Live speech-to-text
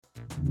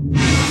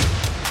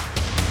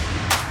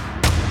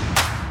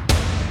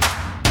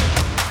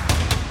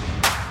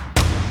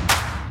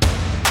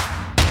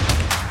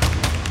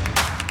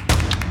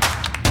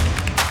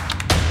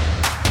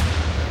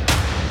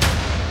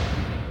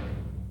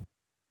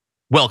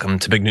Welcome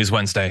to Big News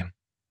Wednesday.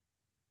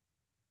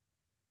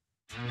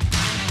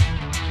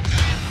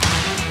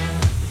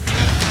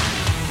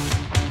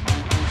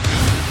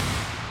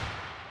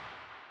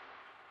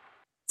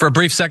 For a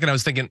brief second, I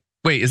was thinking,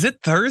 wait, is it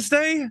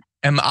Thursday?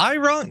 Am I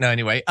wrong? No,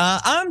 anyway,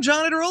 I'm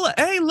John Adarola.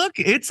 Hey, look,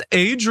 it's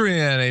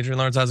Adrian. Adrian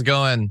Lawrence, how's it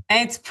going?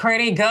 It's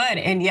pretty good.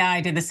 And yeah, I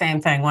did the same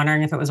thing,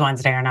 wondering if it was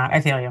Wednesday or not. I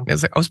feel you. I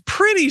was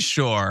pretty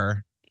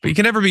sure, but you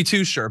can never be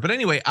too sure. But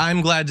anyway, I'm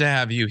glad to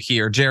have you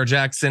here. J.R.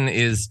 Jackson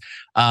is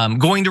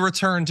going to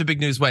return to Big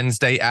News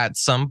Wednesday at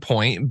some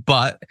point.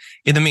 But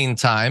in the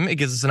meantime, it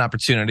gives us an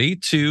opportunity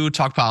to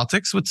talk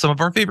politics with some of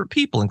our favorite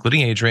people,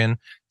 including Adrian.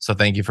 So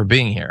thank you for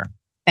being here.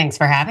 Thanks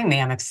for having me.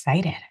 I'm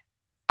excited.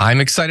 I'm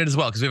excited as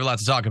well because we have a lot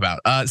to talk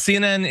about.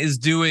 CNN is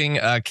doing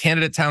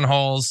candidate town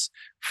halls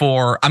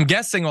for, I'm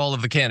guessing, all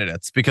of the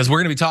candidates, because we're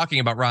going to be talking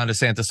about Ron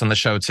DeSantis on the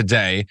show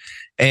today.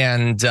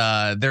 And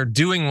they're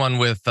doing one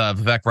with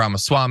Vivek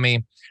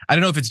Ramaswamy. I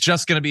don't know if it's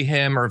just going to be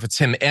him or if it's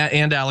him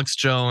and Alex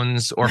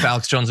Jones, or if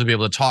Alex Jones will be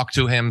able to talk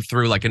to him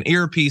through like an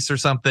earpiece or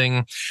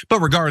something. But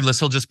regardless,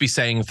 he'll just be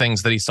saying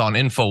things that he saw on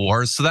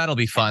InfoWars. So that'll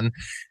be fun.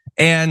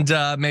 And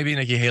maybe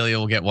Nikki Haley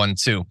will get one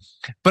too.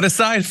 But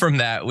aside from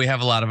that, we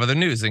have a lot of other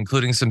news,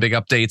 including some big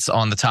updates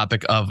on the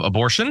topic of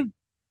abortion.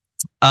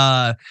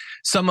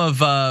 Some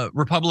of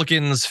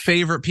Republicans'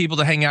 favorite people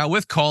to hang out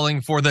with calling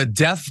for the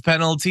death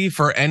penalty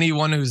for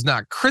anyone who's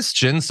not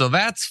Christian. So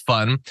that's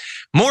fun.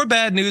 More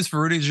bad news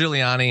for Rudy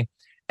Giuliani,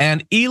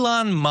 and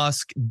Elon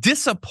Musk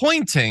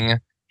disappointing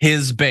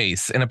his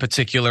base in a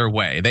particular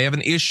way. They have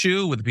an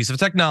issue with a piece of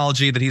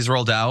technology that he's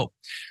rolled out.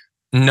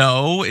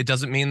 No, it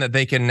doesn't mean that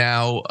they can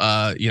now,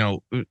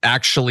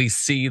 actually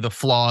see the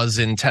flaws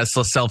in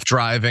Tesla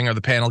self-driving or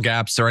the panel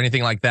gaps or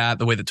anything like that,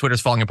 the way that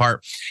Twitter's falling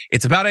apart.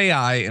 It's about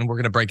AI, and we're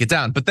going to break it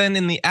down. But then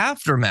in the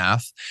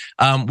aftermath,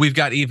 we've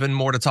got even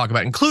more to talk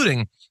about,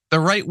 including the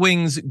right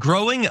wing's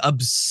growing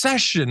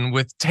obsession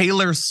with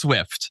Taylor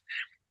Swift.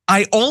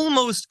 I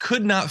almost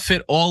could not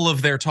fit all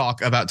of their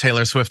talk about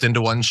Taylor Swift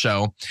into one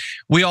show.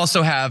 We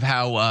also have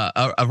how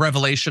a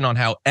revelation on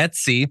how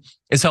Etsy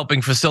is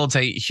helping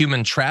facilitate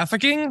human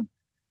trafficking.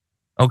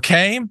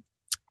 Okay.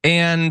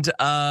 And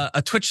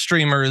a Twitch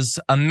streamer's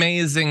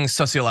amazing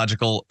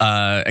sociological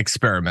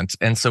experiment.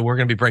 And so we're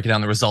going to be breaking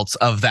down the results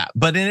of that.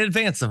 But in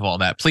advance of all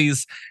that,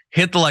 please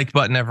hit the like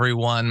button,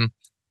 everyone.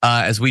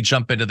 As we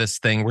jump into this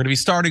thing, we're going to be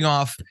starting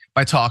off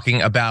by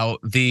talking about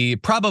the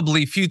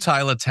probably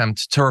futile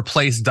attempt to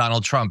replace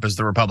Donald Trump as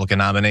the Republican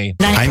nominee.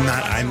 I'm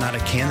not a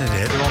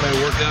candidate.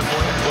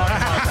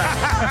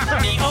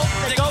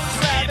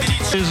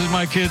 As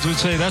my kids would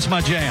say, that's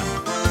my jam.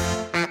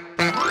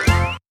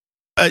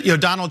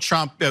 Donald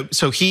Trump.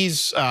 So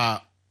he's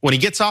when he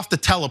gets off the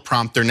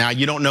teleprompter now,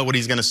 you don't know what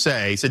he's going to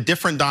say. He's a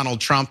different Donald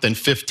Trump than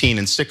 15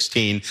 and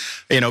 16.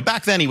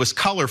 Back then he was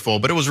colorful,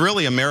 but it was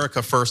really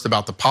America first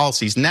about the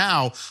policies.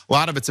 Now, a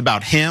lot of it's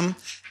about him.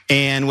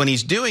 And when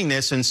he's doing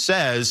this and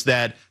says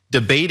that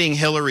debating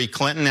Hillary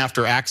Clinton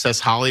after Access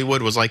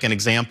Hollywood was like an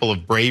example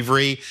of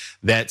bravery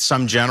that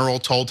some general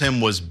told him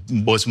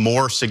was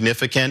more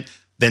significant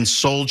than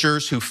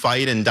soldiers who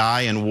fight and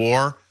die in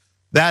war,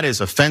 that is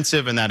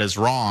offensive and that is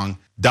wrong.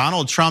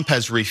 Donald Trump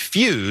has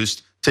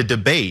refused to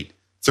debate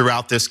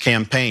throughout this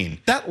campaign.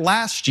 That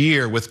last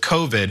year with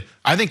COVID,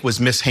 I think, was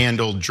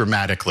mishandled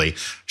dramatically.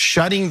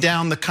 Shutting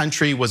down the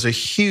country was a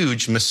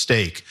huge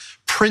mistake.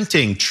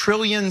 Printing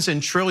trillions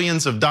and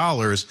trillions of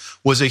dollars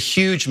was a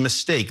huge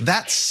mistake.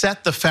 That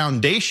set the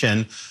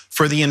foundation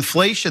for the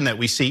inflation that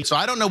we see. So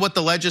I don't know what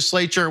the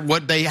legislature,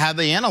 how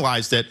they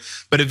analyzed it,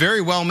 but it very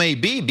well may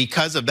be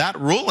because of that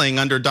ruling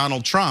under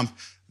Donald Trump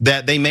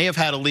that they may have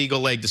had a legal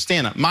leg to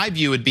stand on. My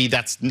view would be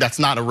that's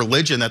not a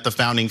religion that the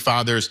founding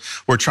fathers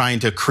were trying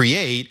to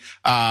create.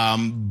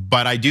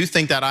 But I do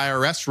think that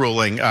IRS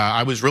ruling,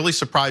 I was really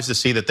surprised to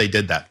see that they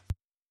did that.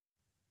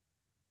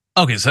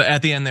 Okay, so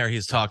at the end there,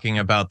 he's talking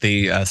about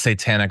the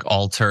satanic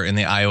altar in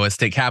the Iowa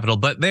state capitol.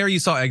 But there you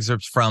saw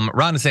excerpts from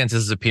Ron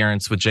DeSantis'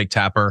 appearance with Jake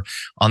Tapper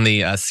on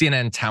the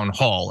CNN town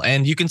hall.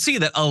 And you can see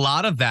that a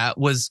lot of that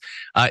was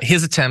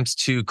his attempts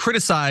to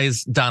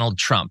criticize Donald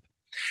Trump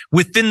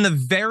within the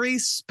very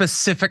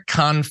specific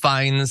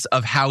confines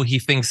of how he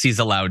thinks he's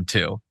allowed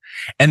to.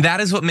 And that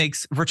is what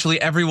makes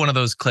virtually every one of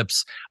those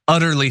clips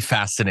utterly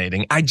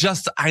fascinating. I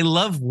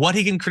love what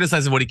he can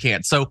criticize and what he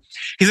can't. So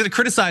he's going to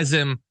criticize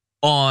him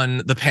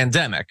on the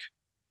pandemic,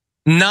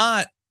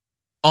 not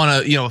on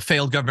a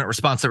failed government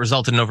response that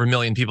resulted in over 1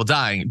 million people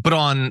dying, but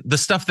on the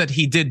stuff that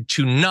he did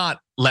to not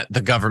let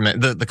the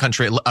government, the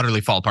country utterly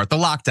fall apart. The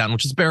lockdown,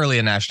 which is barely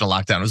a national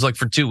lockdown, it was like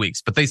for 2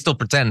 weeks, but they still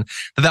pretend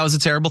that was a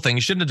terrible thing.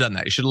 You shouldn't have done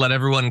that. You should have let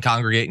everyone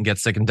congregate and get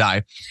sick and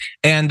die.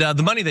 And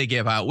the money they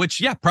gave out,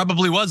 which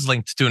probably was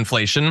linked to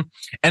inflation,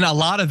 and a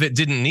lot of it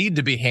didn't need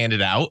to be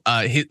handed out.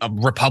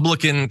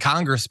 Republican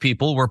Congress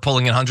people were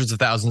pulling in hundreds of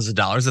thousands of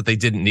dollars that they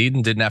didn't need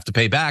and didn't have to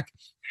pay back.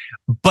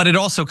 But it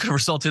also could have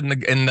resulted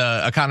in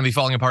the economy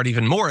falling apart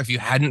even more if you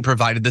hadn't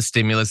provided the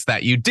stimulus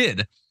that you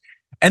did.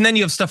 And then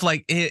you have stuff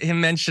like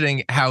him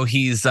mentioning how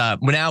he's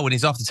now when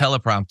he's off the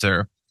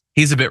teleprompter,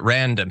 he's a bit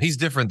random. He's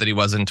different than he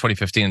was in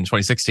 2015 and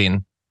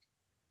 2016.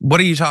 what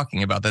are you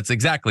talking about? That's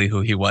exactly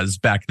who he was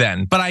back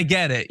then. But I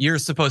get it. You're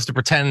supposed to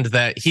pretend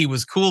that he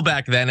was cool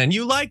back then and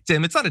you liked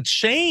him. It's not a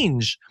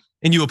change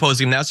in you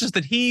opposing him now. It's just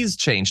that he's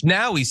changed.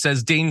 Now he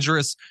says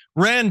dangerous,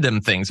 random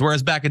things.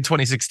 Whereas back in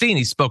 2016,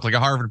 he spoke like a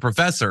Harvard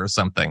professor or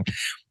something.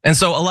 And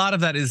so a lot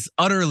of that is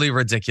utterly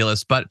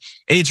ridiculous. But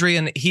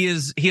Adrian, he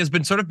has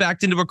been sort of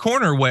backed into a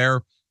corner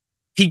where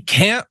he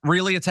can't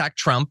really attack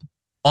Trump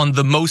on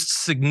the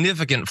most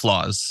significant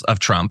flaws of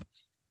Trump,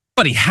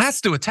 but he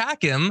has to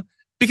attack him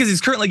because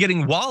he's currently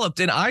getting walloped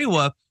in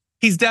Iowa.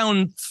 He's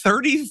down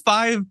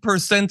 35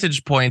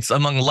 percentage points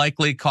among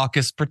likely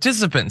caucus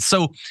participants.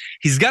 So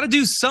he's got to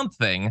do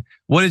something.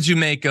 What did you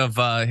make of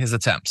his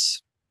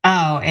attempts?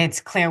 Oh,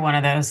 it's clear one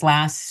of those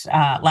last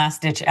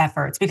ditch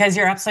efforts, because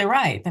you're absolutely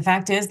right. The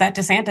fact is that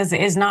DeSantis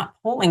is not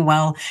polling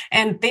well,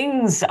 and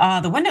things,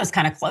 the window's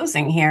kind of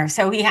closing here.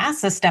 So he has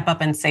to step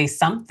up and say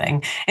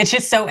something. It's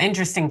just so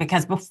interesting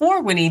because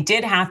before, when he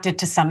did have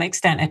to some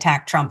extent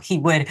attack Trump, he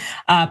would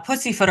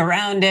pussyfoot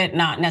around it,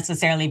 not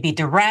necessarily be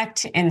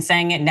direct in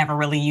saying it, never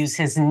really use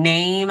his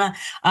name.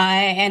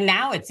 And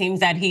now it seems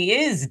that he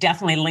is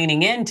definitely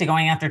leaning into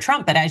going after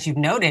Trump. But as you've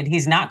noted,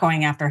 he's not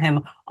going after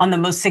him on the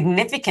most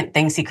significant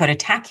things he could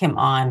attack him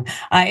on.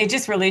 It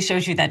just really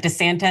shows you that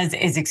DeSantis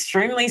is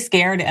extremely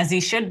scared, as he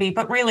should be,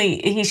 but really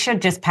he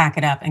should just pack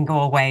it up and go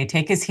away,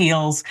 take his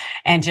heels,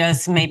 and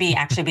just maybe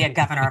actually be a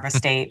governor of a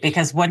state,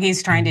 because what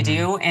he's trying to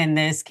do in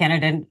this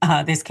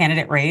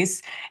candidate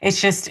race,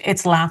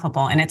 it's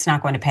laughable and it's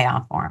not going to pay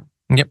off for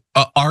him. Yep.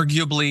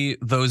 Arguably,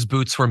 those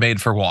boots were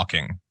made for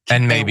walking,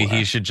 and maybe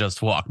he should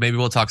just walk. Maybe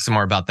we'll talk some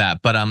more about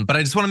that. But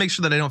I just want to make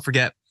sure that I don't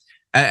forget.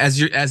 As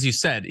you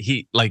said,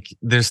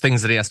 there's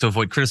things that he has to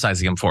avoid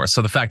criticizing him for.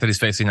 So the fact that he's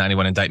facing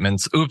 91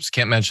 indictments, oops,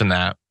 can't mention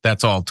that.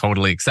 That's all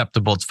totally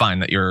acceptable. It's fine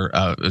that you're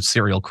a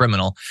serial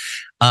criminal.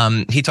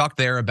 He talked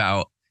there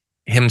about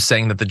him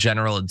saying that the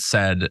general had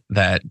said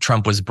that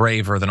Trump was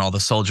braver than all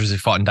the soldiers who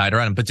fought and died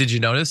around him. But did you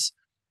notice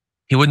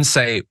he wouldn't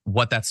say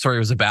what that story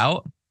was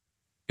about?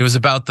 It was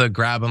about the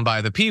grab him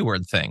by the P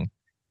word thing.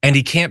 And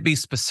he can't be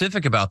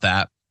specific about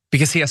that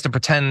because he has to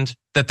pretend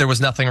that there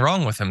was nothing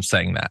wrong with him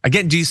saying that.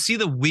 Again, do you see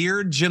the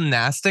weird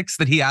gymnastics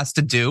that he has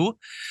to do?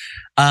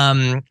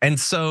 And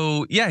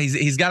so, yeah,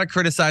 he's got to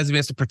criticize him. He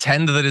has to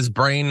pretend that his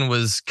brain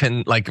was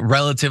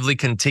relatively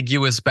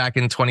contiguous back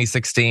in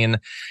 2016.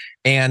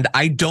 And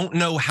I don't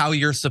know how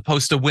you're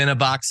supposed to win a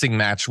boxing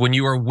match when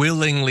you are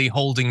willingly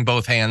holding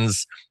both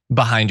hands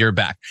behind your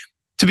back.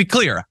 To be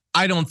clear,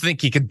 I don't think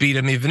he could beat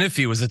him even if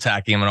he was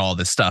attacking him and all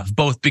this stuff,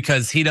 both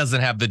because he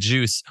doesn't have the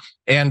juice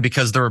and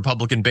because the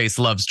Republican base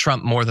loves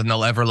Trump more than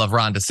they'll ever love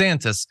Ron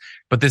DeSantis.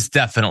 But this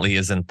definitely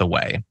isn't the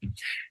way.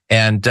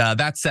 And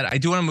that said, I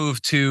do want to move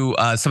to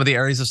some of the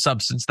areas of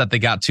substance that they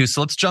got to.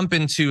 So let's jump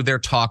into their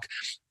talk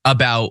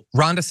about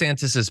Ron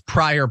DeSantis's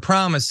prior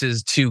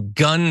promises to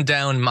gun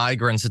down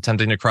migrants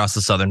attempting to cross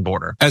the southern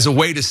border. As a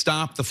way to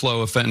stop the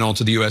flow of fentanyl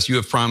to the US, you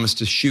have promised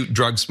to shoot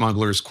drug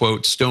smugglers,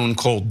 quote, stone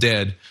cold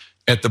dead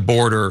at the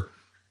border.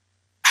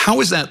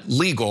 How is that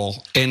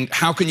legal, and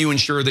how can you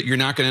ensure that you're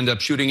not going to end up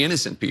shooting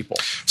innocent people?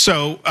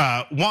 So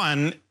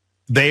one,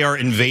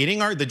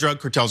 the drug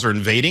cartels are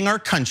invading our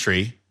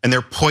country, and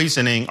they're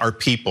poisoning our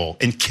people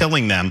and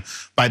killing them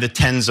by the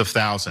tens of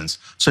thousands.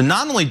 So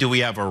not only do we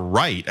have a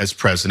right as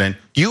president,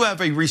 you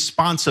have a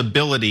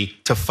responsibility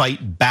to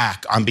fight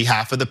back on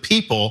behalf of the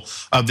people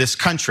of this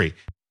country.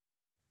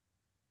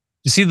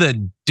 You see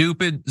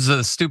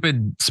the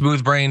stupid,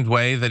 smooth-brained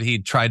way that he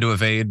tried to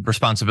evade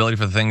responsibility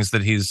for the things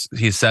that he's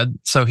said.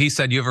 So he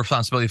said you have a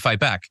responsibility to fight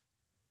back.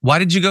 Why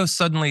did you go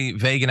suddenly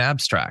vague and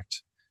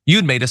abstract?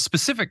 You'd made a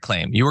specific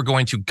claim. You were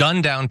going to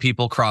gun down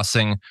people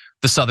crossing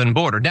the southern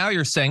border. Now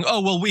you're saying,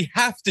 oh, well, we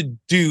have to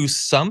do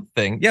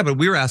something. Yeah, but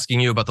we were asking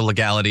you about the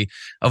legality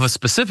of a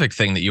specific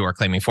thing that you are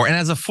claiming for. And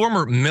as a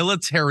former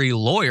military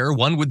lawyer,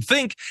 one would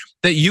think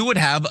that you would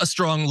have a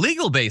strong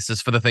legal basis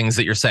for the things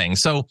that you're saying.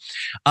 So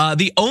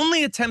the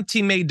only attempt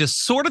he made to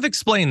sort of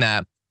explain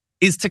that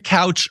is to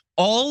couch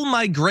all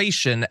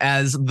migration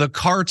as the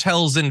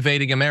cartels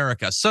invading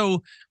America.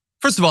 So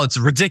first of all, it's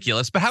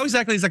ridiculous, but how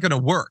exactly is that going to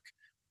work?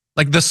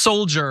 Like the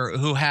soldier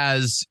who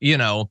has,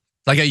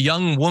 like a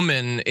young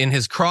woman in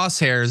his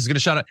crosshairs is going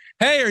to shout out,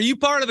 hey, are you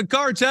part of the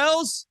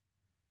cartels?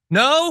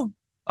 No?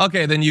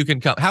 Okay, then you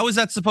can come. How is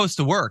that supposed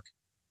to work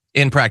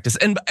in practice?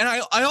 And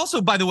I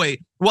also, by the way,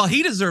 while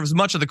he deserves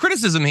much of the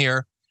criticism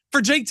here,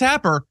 for Jake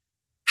Tapper,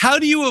 how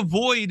do you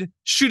avoid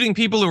shooting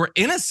people who are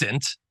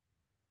innocent?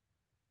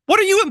 What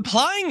are you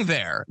implying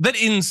there? That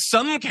in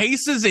some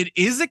cases it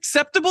is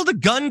acceptable to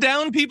gun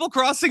down people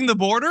crossing the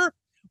border?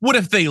 What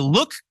if they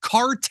look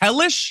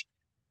cartelish?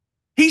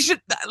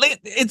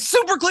 It's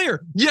super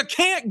clear. You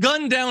can't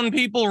gun down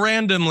people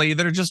randomly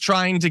that are just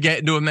trying to get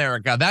into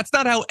America. That's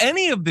not how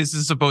any of this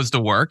is supposed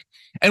to work.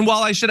 And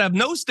while I should have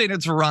no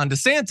standards for Ron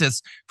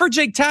DeSantis, for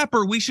Jake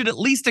Tapper, we should at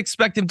least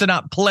expect him to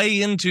not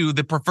play into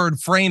the preferred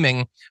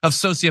framing of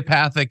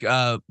sociopathic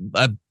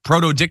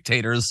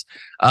proto-dictators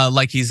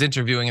like he's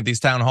interviewing at these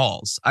town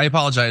halls. I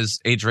apologize,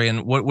 Adrian.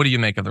 What do you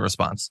make of the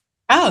response?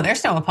 Oh,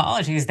 there's no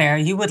apologies there.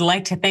 You would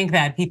like to think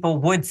that people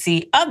would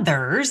see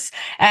others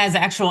as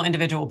actual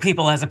individual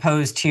people as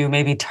opposed to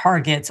maybe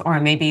targets or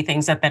maybe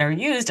things that are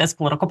used as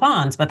political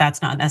pawns. But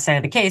that's not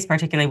necessarily the case,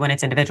 particularly when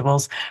it's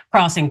individuals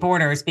crossing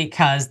borders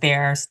because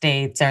their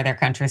states or their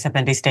countries have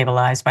been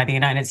destabilized by the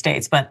United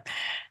States. But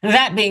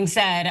that being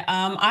said,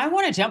 I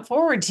want to jump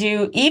forward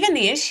to even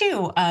the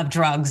issue of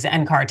drugs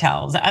and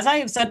cartels. As I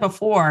have said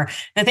before,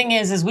 the thing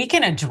is we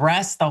can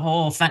address the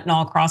whole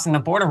fentanyl crossing the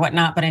border,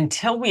 whatnot, but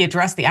until we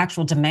address the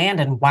actual demand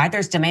and why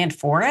there's demand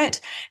for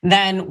it,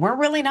 then we're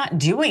really not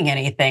doing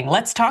anything.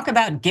 Let's talk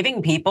about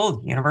giving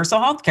people universal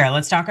health care.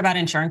 Let's talk about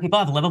ensuring people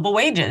have livable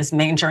wages,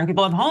 ensuring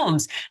people have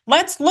homes.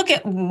 Let's look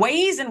at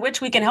ways in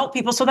which we can help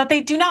people so that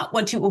they do not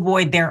want to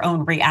avoid their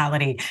own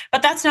reality.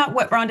 But that's not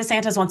what Ron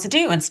DeSantis wants to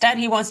do. Instead,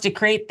 he wants to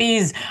create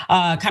these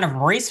kind of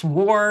race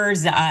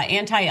wars,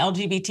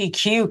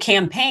 anti-LGBTQ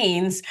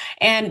campaigns,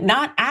 and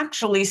not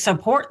actually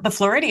support the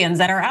Floridians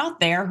that are out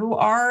there who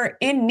are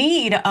in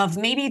need of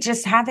maybe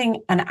just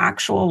having an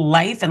actual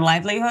life and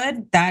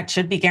livelihood that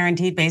should be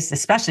guaranteed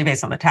especially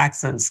based on the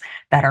taxes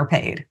that are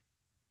paid.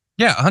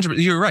 Yeah, 100%.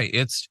 You're right.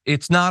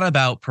 It's not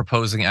about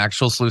proposing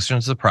actual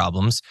solutions to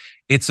problems.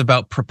 It's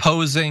about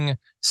proposing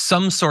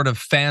some sort of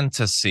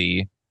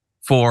fantasy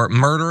for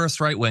murderous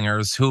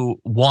right-wingers who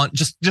want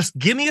just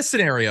give me a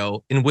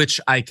scenario in which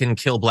I can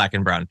kill black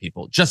and brown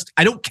people.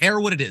 I don't care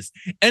what it is.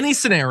 Any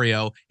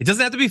scenario, it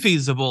doesn't have to be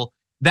feasible.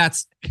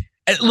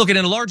 Look, in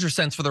a larger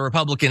sense for the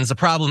Republicans, a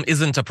problem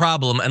isn't a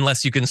problem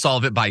unless you can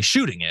solve it by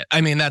shooting it. I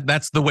mean,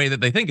 that's the way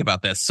that they think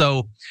about this.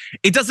 So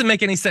it doesn't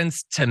make any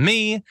sense to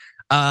me.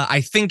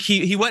 I think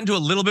he went into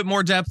a little bit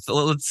more depth.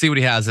 Let's see what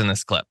he has in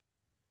this clip.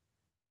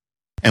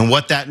 And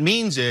what that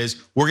means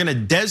is we're gonna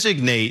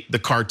designate the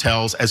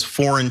cartels as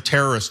foreign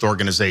terrorist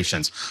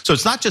organizations. So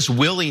it's not just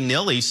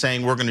willy-nilly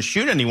saying we're gonna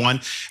shoot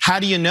anyone. How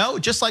do you know?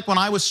 Just like when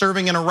I was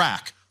serving in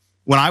Iraq.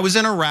 When I was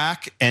in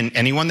Iraq, and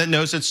anyone that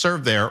knows that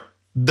served there,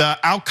 the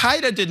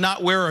Al-Qaeda did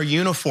not wear a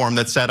uniform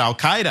that said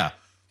Al-Qaeda.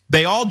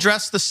 They all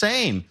dressed the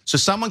same. So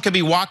someone could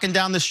be walking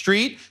down the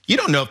street. You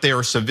don't know if they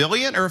were a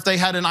civilian or if they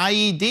had an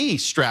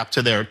IED strapped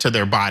to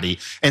their body.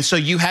 And so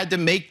you had to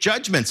make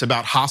judgments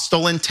about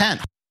hostile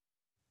intent.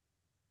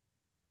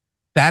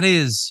 That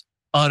is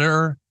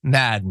utter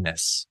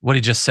madness, what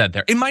he just said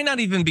there. It might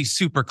not even be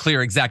super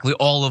clear exactly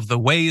all of the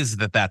ways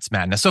that that's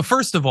madness. So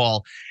first of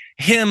all,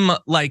 him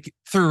like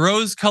through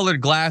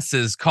rose-colored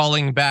glasses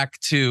calling back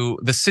to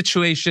the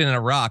situation in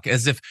Iraq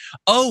as if,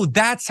 oh,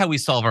 that's how we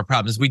solve our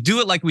problems. We do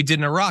it like we did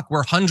in Iraq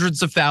where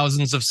hundreds of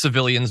thousands of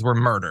civilians were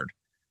murdered.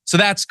 So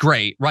that's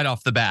great right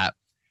off the bat.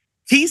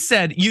 He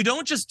said, you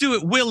don't just do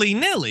it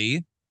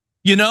willy-nilly,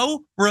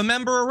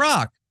 remember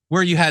Iraq,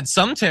 where you had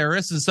some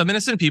terrorists and some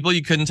innocent people,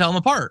 you couldn't tell them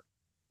apart.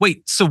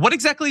 Wait, so what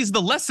exactly is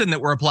the lesson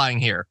that we're applying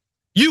here?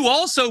 You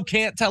also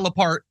can't tell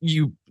apart,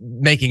 you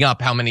making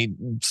up how many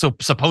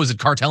supposed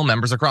cartel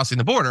members are crossing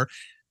the border.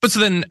 But so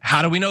then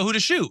how do we know who to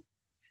shoot?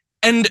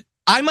 And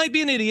I might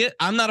be an idiot.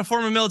 I'm not a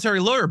former military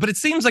lawyer, but it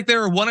seems like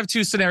there are one of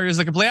two scenarios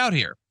that could play out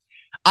here.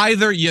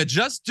 Either you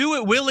just do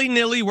it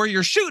willy-nilly where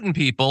you're shooting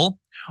people,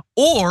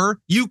 or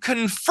you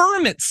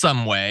confirm it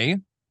some way,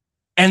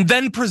 and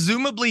then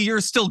presumably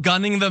you're still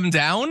gunning them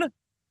down.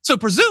 So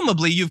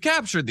presumably you've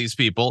captured these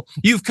people,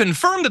 you've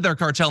confirmed that they're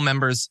cartel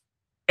members,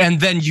 and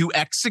then you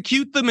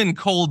execute them in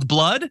cold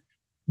blood.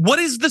 What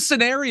is the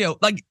scenario?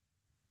 Like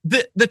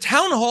the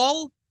town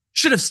hall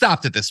should have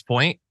stopped at this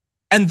point.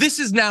 And this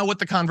is now what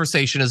the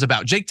conversation is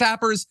about. Jake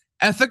Tapper's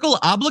ethical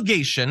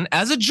obligation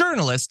as a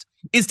journalist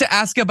is to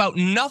ask about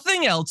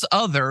nothing else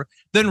other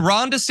than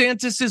Ron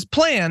DeSantis's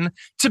plan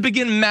to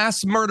begin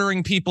mass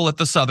murdering people at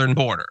the southern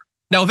border.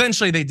 Now,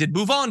 eventually they did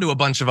move on to a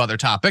bunch of other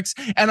topics,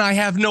 and I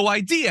have no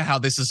idea how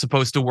this is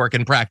supposed to work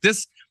in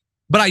practice,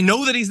 but I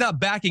know that he's not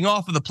backing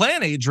off of the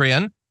plan,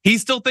 Adrian. He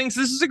still thinks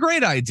this is a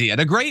great idea and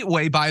a great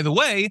way, by the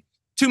way,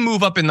 to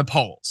move up in the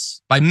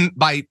polls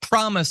by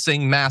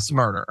promising mass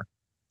murder.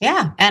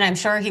 Yeah, and I'm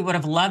sure he would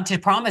have loved to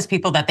promise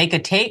people that they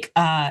could take,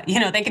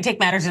 they could take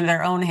matters into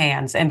their own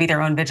hands and be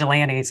their own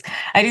vigilantes.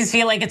 I just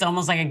feel like it's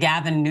almost like a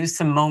Gavin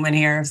Newsom moment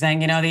here of saying,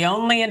 the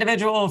only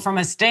individual from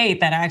a state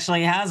that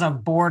actually has a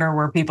border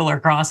where people are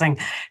crossing,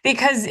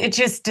 because it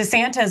just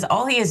DeSantis,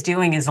 all he is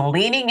doing is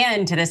leaning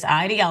into this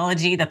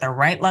ideology that the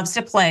right loves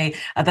to play,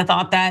 the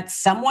thought that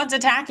someone's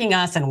attacking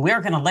us and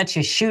we're going to let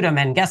you shoot them.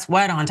 And guess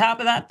what? On top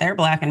of that, they're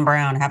black and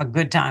brown. Have a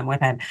good time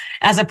with it,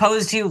 as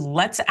opposed to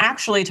let's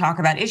actually talk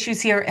about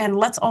issues here. And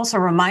let's also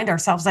remind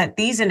ourselves that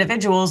these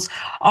individuals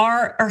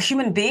are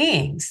human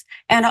beings.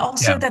 And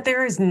also that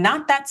there is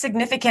not that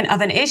significant of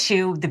an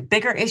issue. The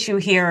bigger issue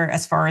here,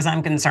 as far as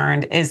I'm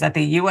concerned, is that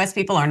the US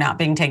people are not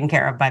being taken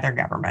care of by their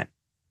government.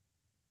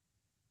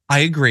 I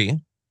agree.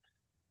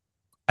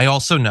 I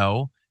also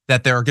know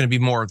that there are going to be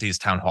more of these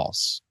town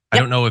halls. I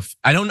don't know if,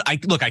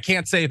 I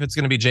can't say if it's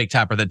going to be Jake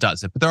Tapper that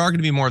does it, but there are going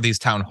to be more of these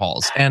town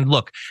halls. And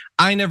look,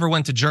 I never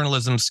went to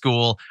journalism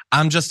school.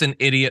 I'm just an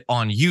idiot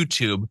on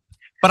YouTube.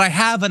 But I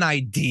have an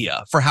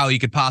idea for how you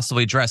could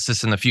possibly address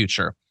this in the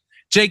future.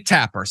 Jake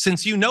Tapper,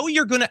 since you're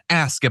going to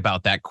ask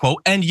about that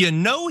quote and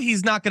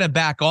he's not going to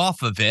back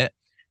off of it,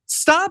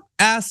 Stop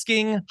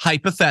asking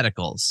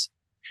hypotheticals.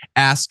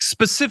 Ask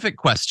specific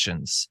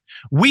questions.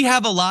 We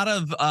have a lot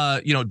of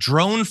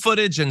drone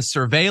footage and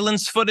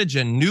surveillance footage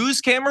and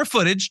news camera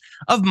footage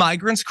of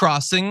migrants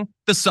crossing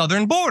the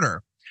southern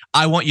border.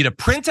 I want you to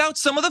print out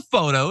some of the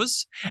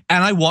photos,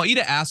 and I want you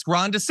to ask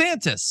Ron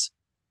DeSantis,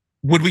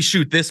 would we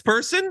shoot this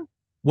person?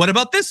 What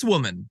about this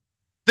woman?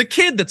 The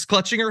kid that's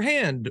clutching her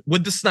hand,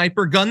 would the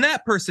sniper gun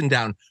that person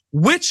down?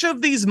 Which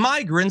of these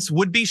migrants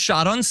would be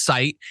shot on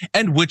sight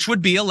and which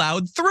would be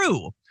allowed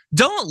through?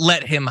 Don't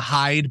let him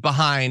hide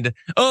behind,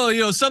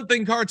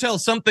 something cartel,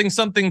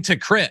 something to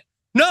crit.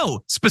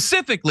 No,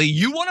 specifically,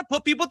 you want to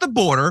put people at the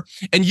border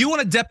and you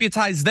want to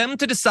deputize them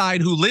to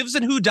decide who lives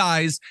and who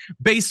dies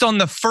based on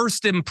the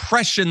first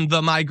impression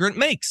the migrant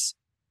makes.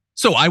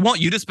 So I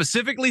want you to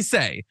specifically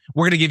say,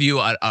 we're going to give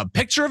you a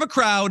picture of a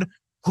crowd,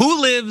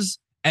 who lives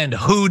and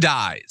who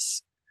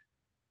dies.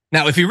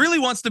 Now, if he really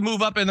wants to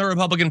move up in the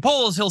Republican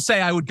polls, he'll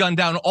say, I would gun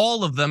down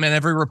all of them, and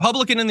every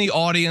Republican in the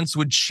audience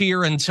would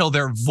cheer until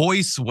their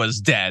voice was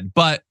dead.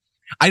 But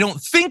I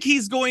don't think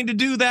he's going to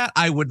do that.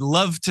 I would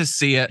love to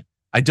see it.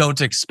 I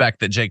don't expect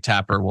that Jake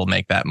Tapper will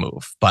make that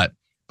move. But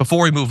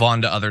before we move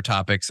on to other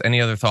topics, any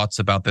other thoughts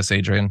about this,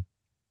 Adrian?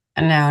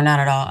 No, not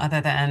at all,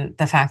 other than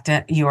the fact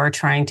that you are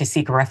trying to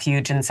seek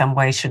refuge in some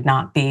way should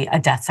not be a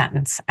death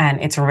sentence.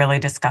 And it's really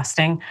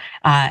disgusting.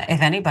 If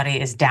anybody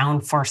is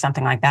down for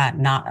something like that,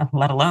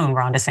 let alone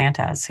Ron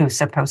DeSantis, who's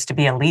supposed to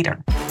be a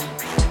leader.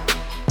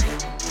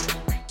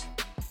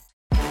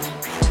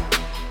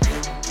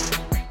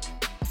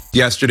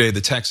 Yesterday,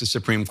 the Texas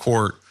Supreme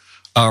Court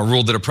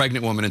ruled that a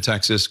pregnant woman in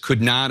Texas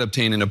could not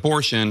obtain an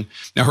abortion.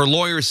 Now, her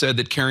lawyer said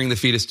that carrying the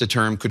fetus to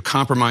term could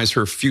compromise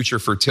her future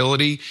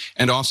fertility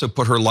and also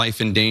put her life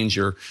in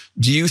danger.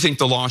 Do you think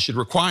the law should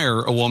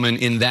require a woman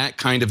in that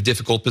kind of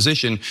difficult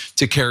position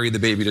to carry the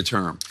baby to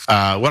term?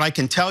 What I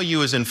can tell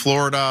you is in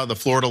Florida, the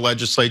Florida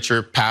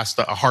legislature passed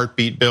a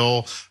heartbeat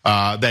bill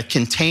that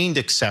contained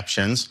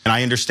exceptions. And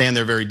I understand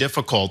they're very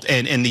difficult.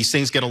 And these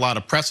things get a lot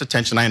of press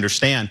attention, I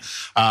understand.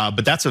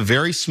 But that's a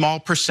very small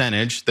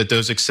percentage that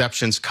those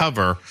exceptions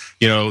cover.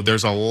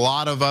 There's a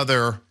lot of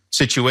other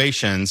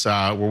situations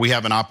where we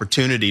have an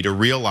opportunity to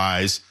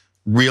realize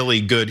really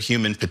good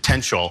human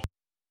potential.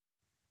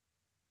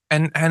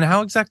 And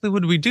how exactly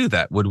would we do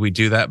that? Would we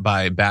do that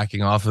by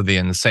backing off of the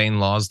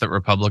insane laws that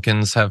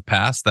Republicans have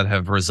passed that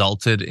have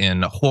resulted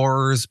in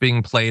horrors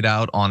being played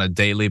out on a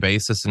daily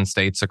basis in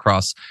states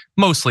across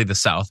mostly the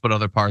South, but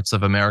other parts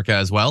of America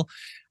as well?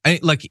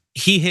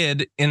 He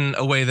hid in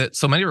a way that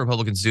so many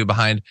Republicans do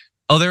behind,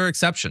 there are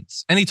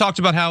exceptions. And he talked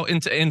about how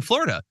in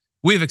Florida,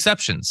 we have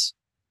exceptions.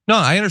 No,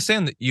 I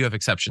understand that you have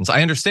exceptions.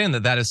 I understand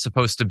that that is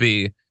supposed to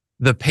be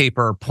the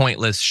paper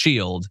pointless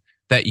shield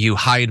that you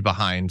hide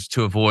behind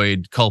to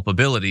avoid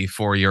culpability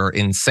for your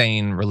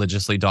insane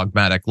religiously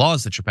dogmatic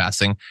laws that you're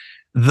passing.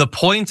 The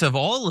point of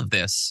all of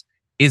this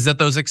is that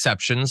those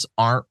exceptions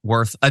aren't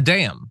worth a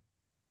damn.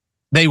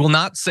 They will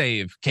not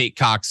save Kate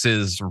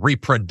Cox's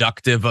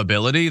reproductive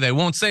ability. They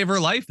won't save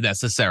her life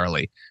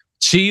necessarily.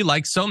 She,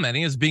 like so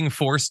many, is being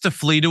forced to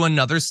flee to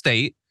another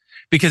state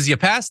because you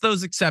passed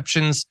those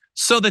exceptions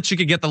so that you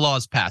could get the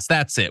laws passed.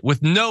 That's it,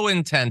 with no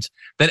intent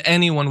that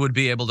anyone would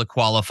be able to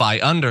qualify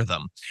under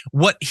them.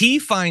 What he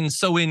finds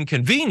so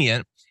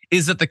inconvenient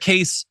is that the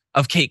case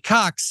of Kate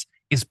Cox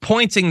is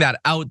pointing that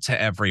out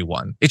to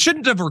everyone. It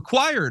shouldn't have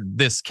required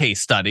this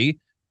case study.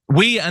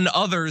 We and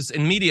others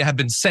in media have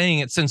been saying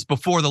it since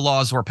before the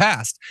laws were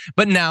passed,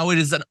 but now it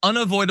is an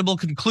unavoidable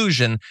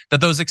conclusion that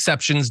those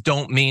exceptions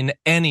don't mean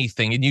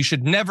anything, and you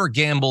should never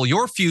gamble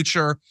your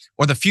future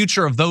or the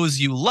future of those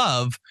you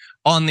love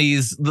on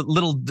these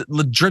little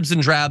dribs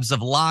and drabs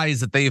of lies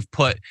that they've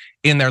put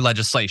in their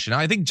legislation.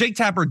 I think Jake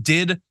Tapper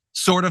did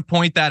sort of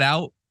point that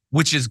out,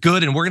 which is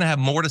good, and we're gonna have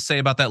more to say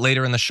about that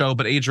later in the show.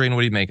 But Adrian,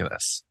 what do you make of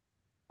this?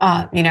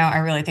 I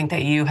really think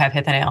that you have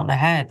hit the nail on the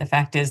head. The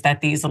fact is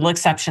that these little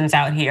exceptions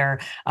out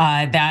here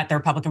that the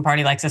Republican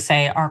Party likes to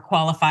say are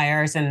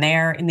qualifiers, and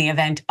they're in the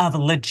event of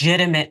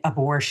legitimate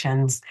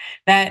abortions,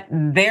 that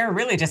they're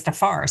really just a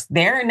farce.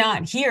 They're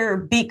not here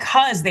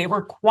because they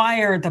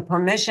require the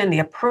permission, the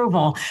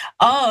approval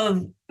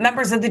of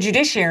members of the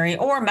judiciary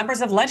or members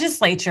of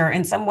legislature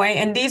in some way.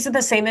 And these are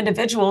the same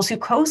individuals who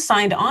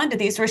co-signed on to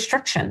these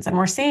restrictions. And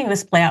we're seeing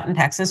this play out in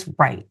Texas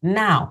right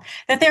now,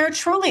 that there are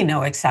truly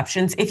no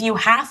exceptions if you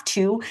have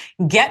to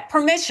get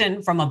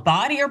permission from a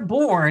body or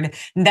board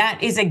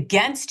that is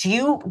against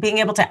you being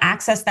able to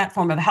access that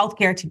form of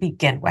healthcare to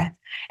begin with.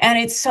 And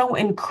it's so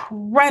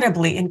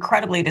incredibly,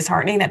 incredibly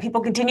disheartening that people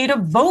continue to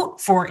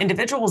vote for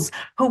individuals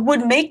who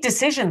would make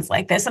decisions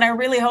like this. And I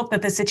really hope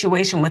that the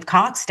situation with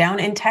Cox down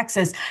in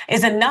Texas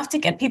is enough to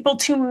get people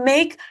to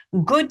make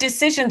good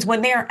decisions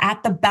when they are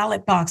at the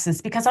ballot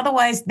boxes, because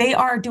otherwise they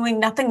are doing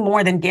nothing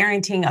more than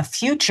guaranteeing a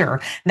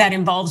future that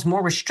involves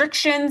more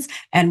restrictions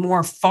and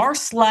more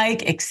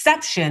farce-like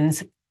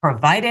exceptions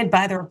provided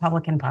by the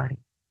Republican Party.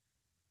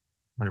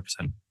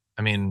 100%.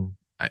 I mean,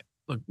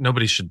 look,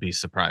 nobody should be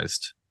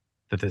surprised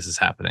that this is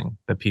happening,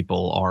 that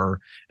people are,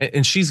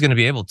 and she's going to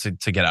be able to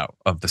get out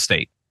of the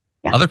state.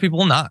 Yeah. Other people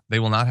will not. They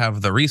will not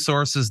have the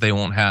resources. They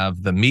won't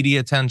have the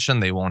media attention.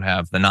 They won't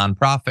have the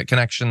nonprofit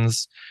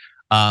connections.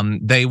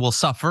 They will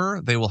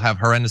suffer. They will have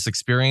horrendous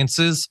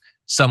experiences.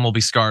 Some will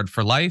be scarred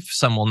for life.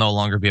 Some will no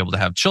longer be able to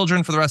have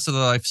children for the rest of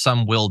their life.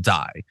 Some will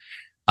die.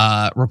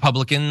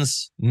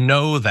 Republicans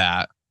know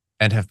that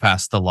and have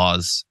passed the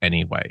laws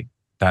anyway.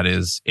 That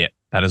is it.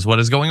 That is what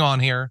is going on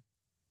here.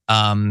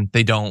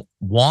 They don't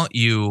want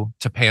you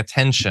to pay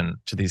attention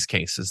to these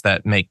cases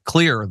that make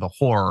clear the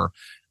horror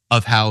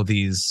of how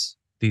these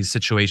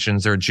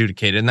situations are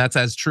adjudicated. And that's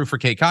as true for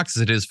Kate Cox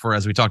as it is for,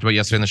 as we talked about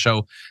yesterday in the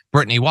show,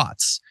 Brittany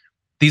Watts.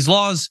 These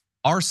laws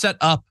are set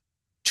up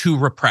to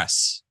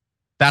repress.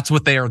 That's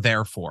what they are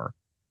there for.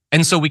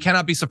 And so we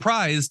cannot be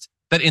surprised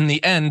that in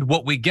the end,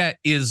 what we get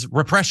is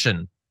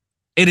repression.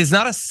 It is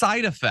not a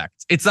side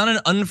effect. It's not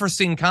an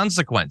unforeseen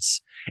consequence.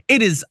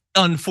 It is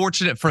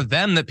unfortunate for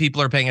them that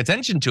people are paying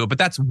attention to it, but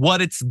that's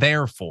what it's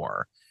there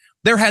for.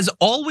 There has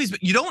always been,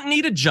 you don't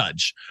need a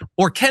judge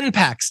or Ken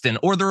Paxton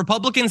or the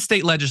Republican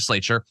state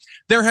legislature.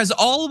 There has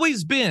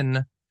always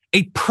been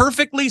a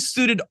perfectly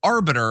suited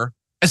arbiter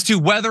as to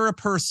whether a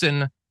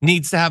person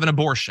needs to have an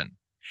abortion.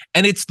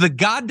 And it's the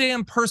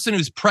goddamn person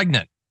who's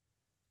pregnant.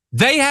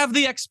 They have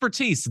the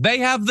expertise. They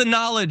have the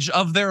knowledge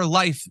of their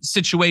life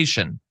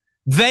situation.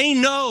 They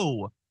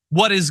know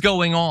what is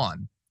going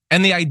on.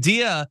 And the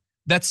idea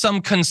that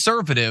some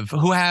conservative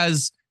who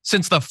has,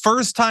 since the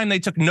first time they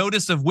took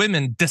notice of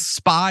women,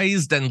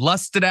 despised and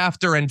lusted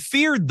after and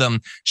feared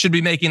them, should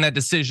be making that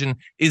decision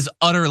is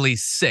utterly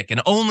sick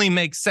and only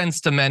makes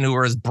sense to men who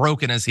are as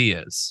broken as he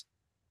is.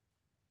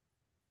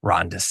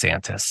 Ron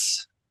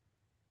DeSantis.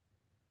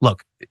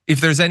 Look,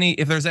 if there's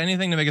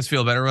anything to make us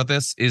feel better about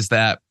this, is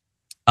that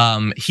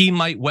he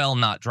might well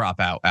not drop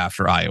out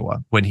after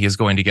Iowa when he is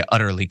going to get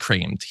utterly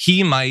creamed.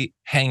 He might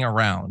hang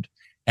around,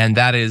 and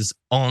that is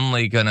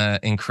only going to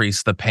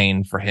increase the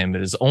pain for him.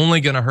 It is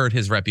only going to hurt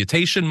his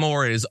reputation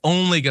more. It is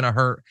only going to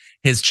hurt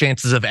his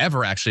chances of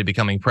ever actually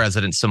becoming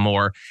president some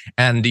more.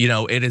 And,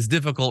 it is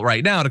difficult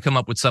right now to come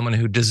up with someone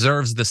who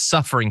deserves the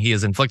suffering he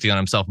is inflicting on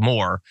himself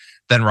more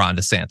than Ron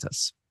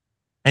DeSantis.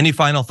 Any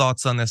final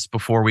thoughts on this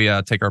before we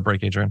take our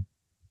break, Adrian?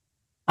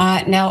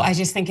 No, I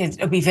just think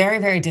it'll be very,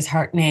 very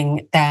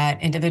disheartening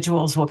that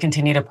individuals will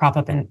continue to prop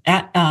up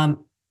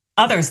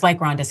others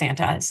like Ron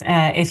DeSantis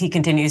if he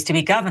continues to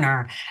be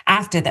governor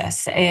after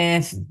this.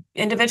 If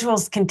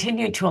individuals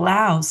continue to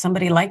allow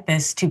somebody like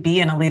this to be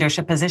in a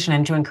leadership position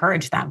and to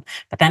encourage them.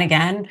 But then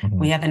again,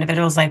 we have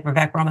individuals like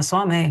Vivek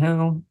Ramaswamy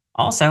who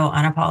also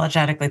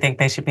unapologetically think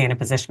they should be in a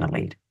position to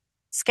lead.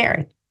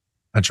 Scary.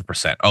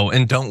 100%. Oh,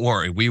 and don't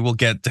worry, we will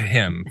get to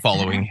him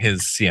following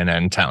his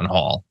CNN town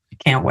hall.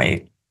 Can't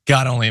wait.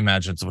 God only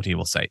imagines what he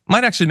will say.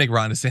 Might actually make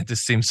Ron DeSantis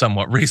seem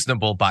somewhat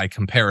reasonable by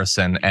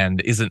comparison and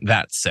isn't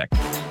that sick.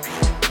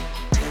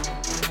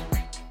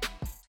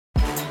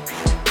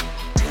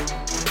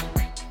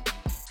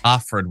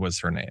 Offred was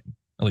her name,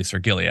 at least her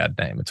Gilead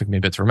name. It took me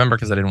a bit to remember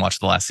because I didn't watch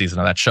the last season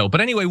of that show.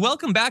 But anyway,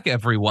 welcome back,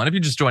 everyone. If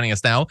you're just joining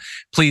us now,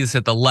 please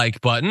hit the like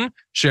button,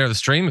 share the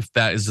stream if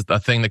that is a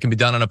thing that can be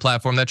done on a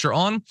platform that you're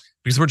on,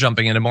 because we're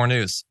jumping into more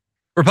news.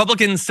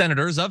 Republican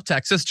senators of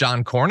Texas,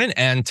 John Cornyn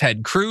and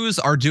Ted Cruz,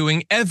 are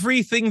doing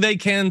everything they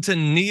can to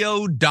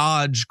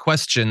neo-dodge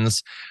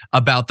questions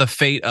about the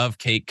fate of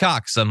Kate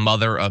Cox, a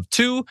mother of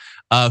two,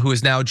 who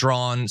has now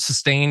drawn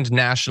sustained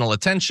national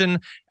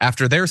attention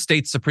after their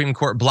state Supreme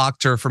Court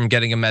blocked her from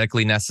getting a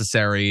medically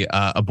necessary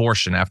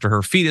abortion after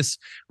her fetus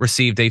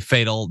received a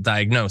fatal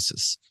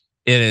diagnosis.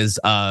 It is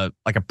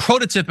like a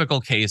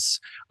prototypical case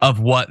of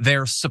what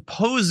their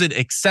supposed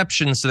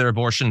exceptions to their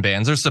abortion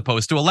bans are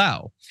supposed to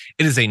allow.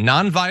 It is a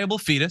non-viable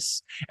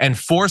fetus, and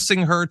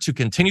forcing her to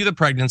continue the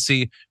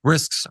pregnancy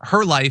risks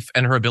her life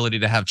and her ability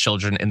to have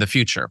children in the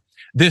future.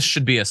 This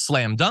should be a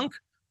slam dunk,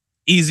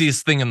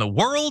 easiest thing in the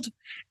world,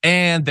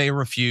 and they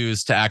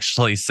refuse to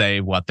actually say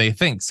what they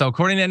think. So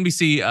according to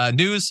NBC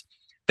News,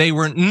 they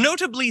were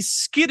notably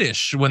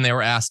skittish when they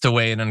were asked to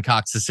weigh in on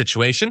Cox's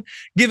situation.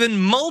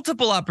 Given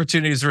multiple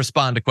opportunities to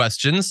respond to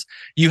questions,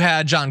 you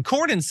had John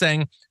Cornyn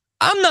saying,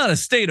 "I'm not a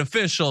state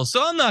official,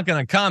 so I'm not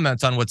going to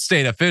comment on what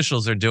state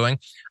officials are doing.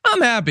 I'm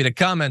happy to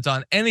comment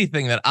on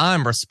anything that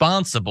I'm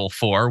responsible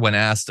for," when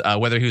asked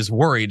whether he was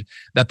worried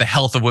that the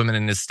health of women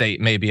in his state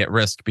may be at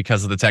risk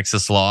because of the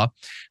Texas law.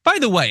 By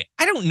the way,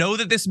 I don't know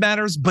that this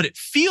matters, but it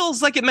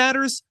feels like it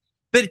matters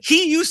that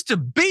he used to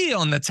be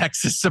on the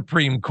Texas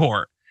Supreme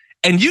Court.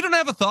 And you don't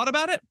have a thought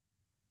about it?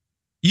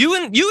 You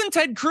and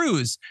Ted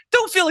Cruz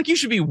don't feel like you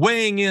should be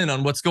weighing in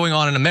on what's going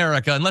on in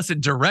America unless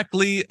it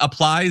directly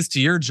applies to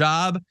your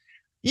job.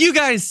 You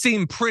guys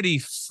seem pretty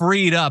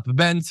freed up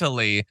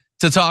mentally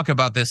to talk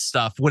about this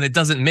stuff when it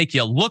doesn't make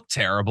you look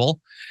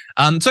terrible.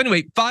 So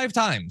anyway, 5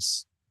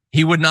 times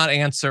he would not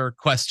answer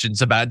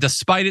questions about it,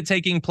 despite it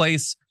taking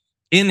place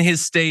in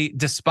his state,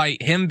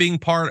 despite him being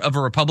part of a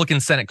Republican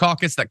Senate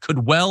caucus that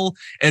could well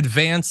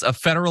advance a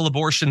federal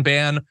abortion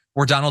ban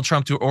were Donald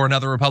Trump or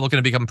another Republican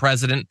to become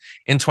president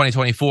in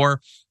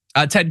 2024.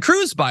 Ted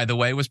Cruz, by the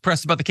way, was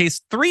pressed about the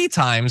case 3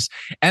 times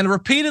and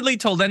repeatedly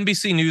told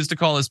NBC News to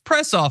call his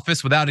press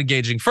office without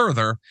engaging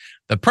further.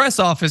 The press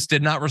office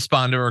did not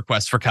respond to a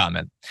request for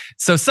comment.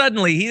 So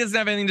suddenly he doesn't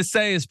have anything to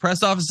say. His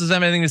press office doesn't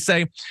have anything to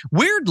say.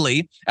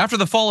 Weirdly, after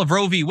the fall of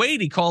Roe v.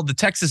 Wade, he called the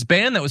Texas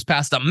ban that was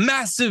passed a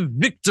massive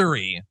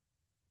victory.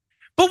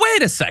 But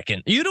wait a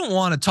second, you don't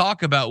want to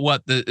talk about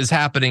what is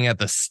happening at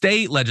the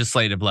state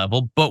legislative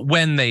level, but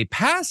when they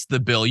passed the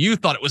bill, you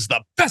thought it was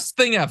the best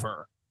thing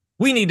ever.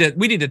 We need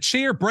to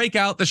cheer, break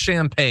out the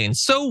champagne.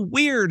 So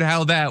weird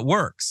how that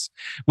works.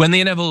 When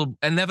the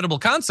inevitable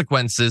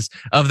consequences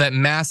of that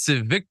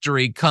massive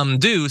victory come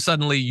due,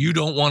 suddenly you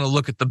don't want to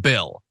look at the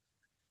bill.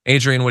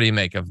 Adrian, what do you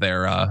make of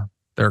their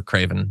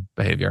craven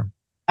behavior?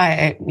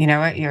 You know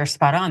what, you're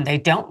spot on. They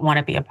don't want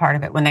to be a part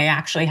of it when they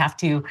actually have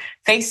to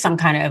face some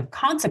kind of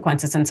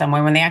consequences in some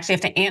way, when they actually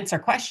have to answer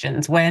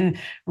questions, when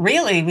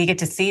really we get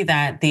to see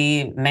that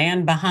the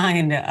man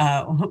behind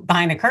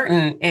a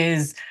curtain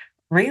is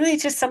really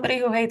just somebody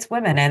who hates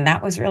women. And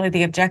that was really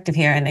the objective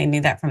here. And they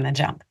knew that from the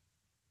jump.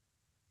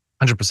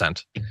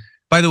 100%.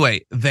 By the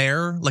way,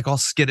 they're like all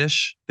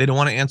skittish. They don't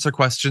want to answer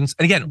questions.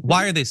 And again,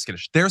 why are they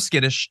skittish? They're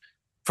skittish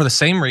for the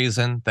same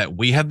reason that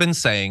we have been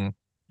saying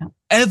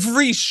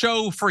every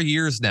show for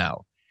years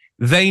now.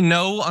 They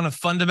know on a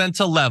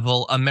fundamental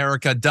level,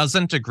 America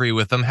doesn't agree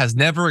with them, has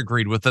never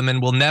agreed with them,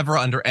 and will never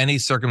under any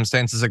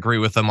circumstances agree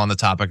with them on the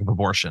topic of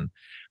abortion.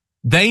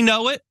 They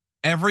know it.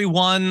 Every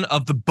one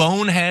of the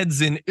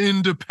boneheads in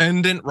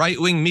independent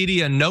right-wing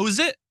media knows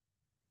it.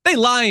 They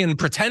lie and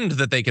pretend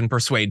that they can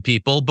persuade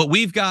people, but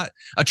we've got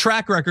a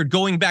track record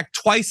going back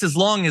twice as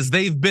long as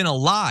they've been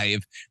alive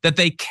that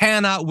they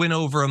cannot win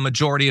over a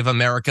majority of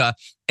America,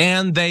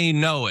 and they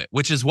know it,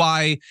 which is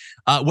why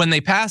when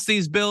they pass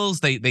these bills,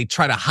 they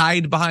try to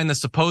hide behind the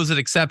supposed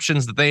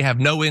exceptions that they have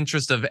no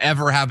interest of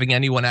ever having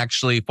anyone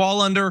actually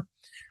fall under.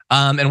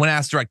 And when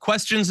asked direct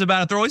questions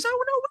about it, they're always, oh,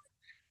 no,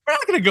 we're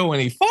not going to go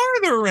any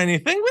farther or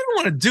anything. We don't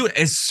want to do it.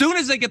 As soon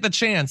as they get the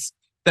chance,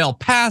 they'll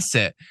pass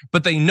it,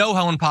 but they know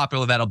how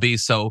unpopular that'll be,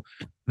 so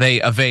they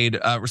evade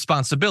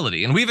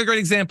responsibility. And we have a great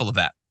example of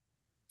that.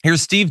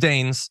 Here's Steve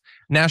Daines,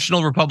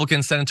 National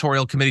Republican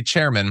Senatorial Committee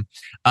chairman,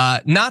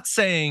 not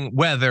saying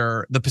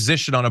whether the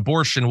position on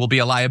abortion will be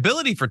a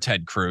liability for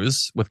Ted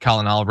Cruz, with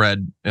Colin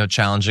Allred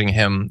challenging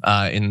him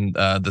in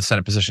the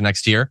Senate position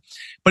next year.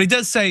 But he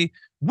does say,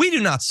 we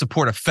do not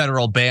support a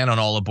federal ban on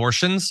all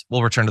abortions.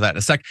 We'll return to that in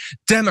a sec.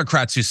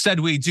 Democrats who said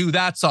we do,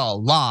 that's a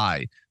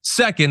lie.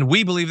 Second,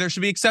 we believe there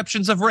should be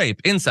exceptions of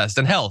rape, incest,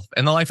 and health,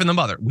 and the life of the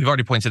mother. We've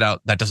already pointed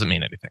out that doesn't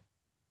mean anything.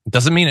 It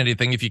doesn't mean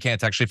anything if you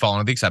can't actually fall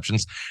under the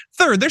exceptions.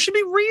 Third, there should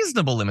be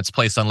reasonable limits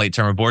placed on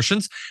late-term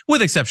abortions,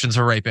 with exceptions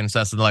for rape,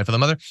 incest, and the life of the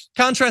mother.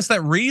 Contrast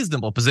that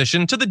reasonable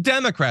position to the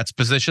Democrats'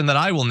 position that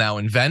I will now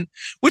invent,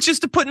 which is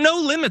to put no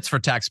limits for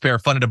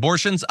taxpayer-funded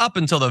abortions up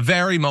until the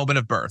very moment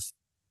of birth.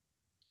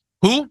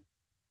 Who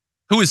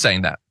is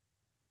saying that?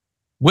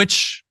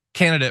 Which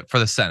candidate for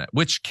the Senate?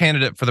 Which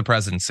candidate for the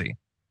presidency?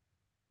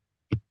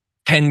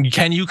 Can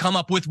you come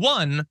up with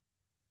one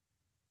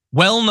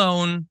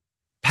well-known,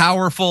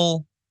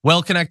 powerful,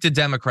 well-connected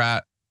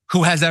Democrat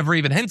who has ever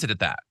even hinted at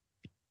that?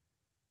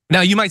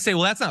 Now, you might say,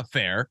 well, that's not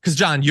fair, because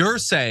John, you're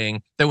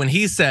saying that when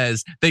he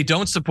says they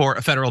don't support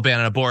a federal ban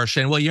on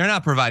abortion, well, you're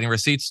not providing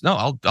receipts.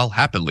 No, I'll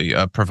happily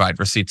provide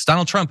receipts.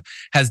 Donald Trump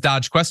has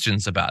dodged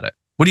questions about it.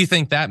 What do you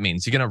think that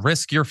means? You're going to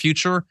risk your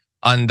future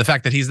on the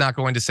fact that he's not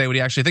going to say what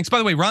he actually thinks? By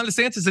the way, Ron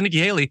DeSantis and Nikki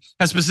Haley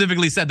have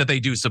specifically said that they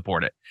do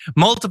support it.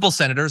 Multiple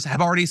senators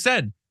have already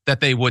said that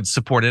they would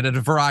support it at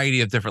a variety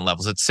of different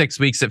levels, at 6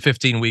 weeks, at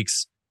 15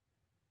 weeks.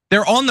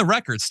 They're on the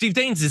record. Steve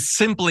Daines is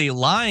simply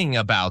lying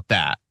about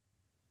that.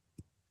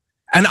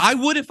 And I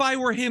would if I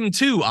were him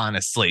too,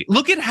 honestly.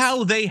 Look at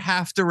how they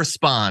have to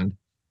respond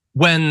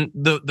when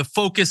the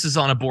focus is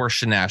on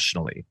abortion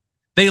nationally.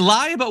 They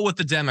lie about what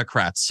the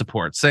Democrats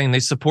support, saying they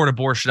support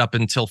abortion up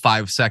until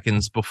 5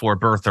 seconds before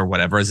birth or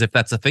whatever, as if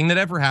that's a thing that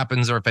ever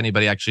happens or if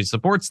anybody actually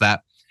supports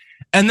that.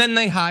 And then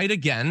they hide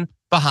again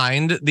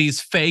behind these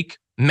fake,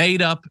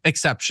 made up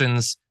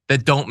exceptions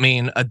that don't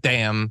mean a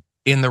damn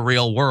in the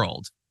real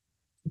world.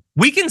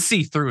 We can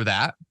see through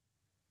that.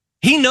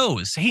 He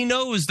knows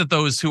that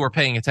those who are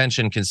paying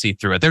attention can see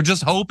through it. They're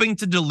just hoping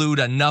to delude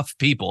enough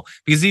people,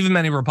 because even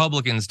many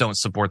Republicans don't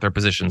support their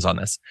positions on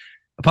this.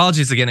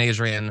 Apologies again,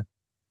 Adrian.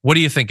 What do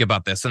you think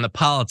about this and the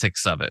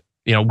politics of it?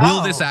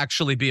 Will this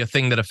actually be a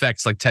thing that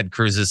affects like Ted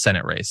Cruz's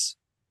Senate race?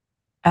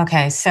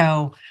 Okay,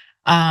 so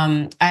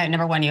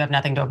number one, you have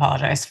nothing to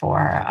apologize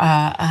for.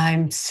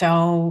 I'm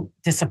so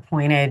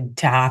disappointed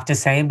to have to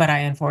say, but I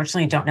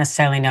unfortunately don't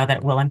necessarily know that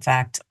it will in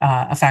fact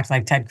affect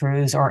like Ted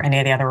Cruz or any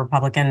of the other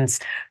Republicans'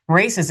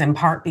 races, in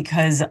part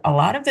because a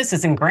lot of this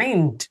is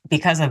ingrained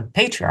because of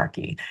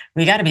patriarchy.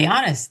 We got to be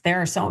honest.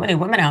 There are so many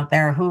women out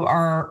there who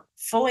are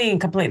fully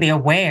and completely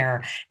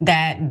aware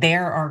that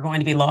there are going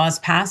to be laws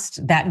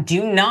passed that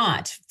do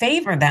not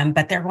favor them,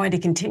 but they're going to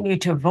continue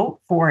to vote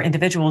for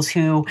individuals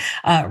who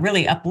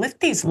really uplift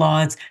these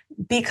laws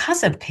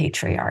because of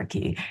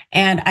patriarchy.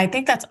 And I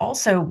think that's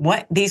also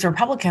what these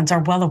Republicans are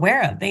well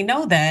aware of. They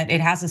know that it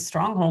has a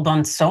stronghold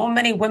on so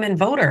many women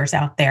voters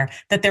out there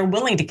that they're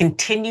willing to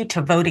continue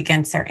to vote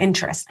against their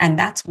interests. And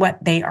that's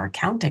what they are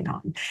counting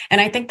on.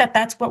 And I think that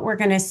that's what we're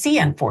going to see,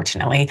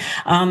 unfortunately.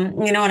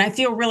 And I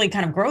feel really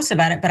kind of gross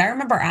about it, but I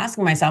remember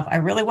asking myself, I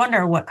really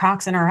wonder what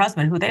Cox and her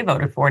husband, who they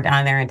voted for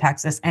down there in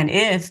Texas, and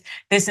if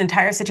this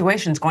entire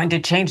situation is going to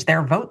change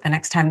their vote the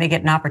next time they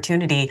get an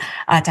opportunity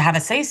to have a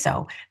say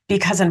so.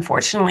 Because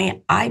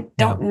unfortunately, I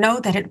don't know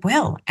that it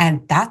will.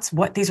 And that's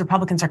what these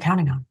Republicans are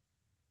counting on.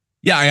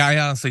 Yeah, I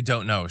honestly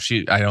don't know.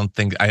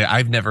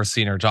 I've never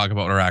seen her talk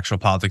about her actual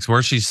politics,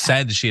 where she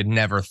said she had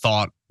never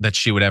thought that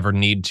she would ever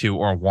need to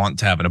or want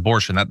to have an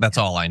abortion. That's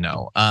all I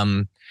know.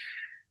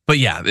 But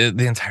yeah,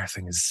 the entire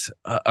thing is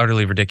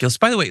utterly ridiculous.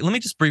 By the way, let me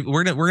just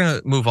we're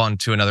gonna move on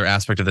to another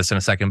aspect of this in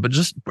a second, but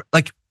just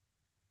like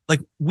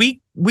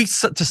we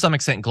to some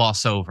extent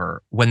gloss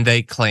over when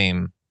they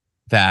claim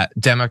that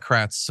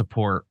Democrats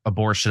support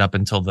abortion up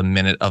until the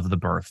minute of the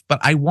birth. But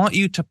I want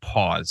you to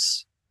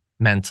pause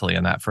mentally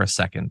on that for a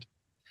second,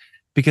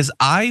 because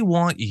I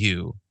want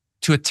you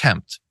to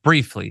attempt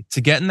briefly to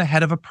get in the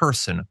head of a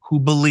person who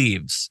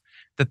believes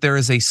that there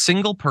is a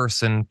single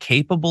person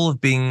capable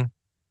of being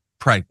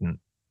pregnant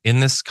in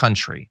this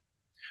country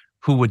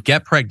who would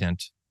get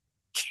pregnant,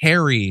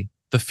 carry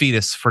the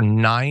fetus for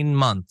 9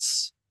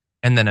 months,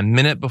 and then a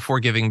minute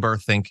before giving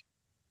birth think,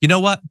 you know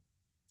what?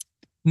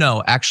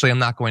 No, actually, I'm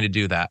not going to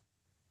do that.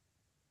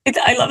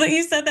 I love that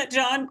you said that,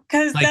 John,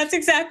 because that's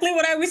exactly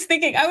what I was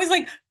thinking. I was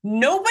like,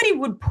 nobody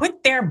would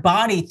put their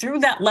body through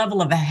that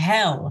level of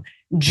hell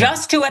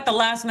just to at the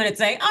last minute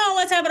say, oh,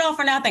 let's have it all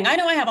for nothing. I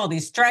know I have all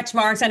these stretch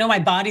marks. I know my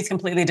body's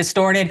completely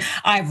distorted.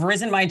 I've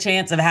risen my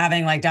chance of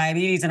having like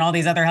diabetes and all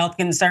these other health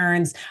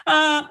concerns.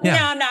 No,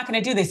 I'm not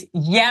gonna do this.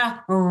 Yeah,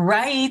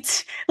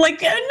 right.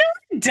 Like, no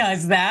one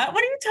does that.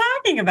 What are you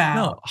talking about?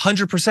 No,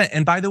 100%.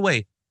 And by the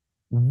way,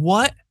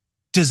 what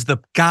does the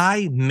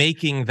guy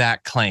making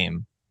that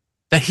claim,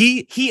 that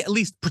he at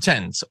least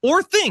pretends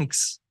or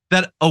thinks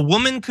that a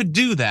woman could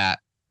do that,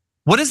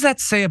 what does that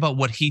say about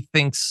what he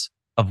thinks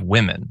of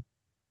women?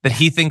 That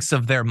he thinks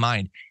of their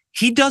mind?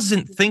 He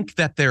doesn't think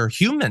that they're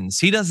humans.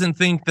 He doesn't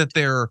think that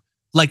they're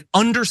like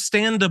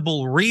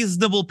understandable,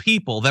 reasonable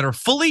people that are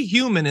fully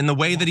human in the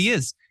way that he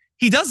is.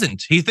 He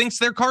doesn't. He thinks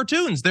they're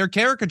cartoons, they're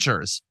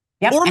caricatures.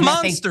 Yep, or and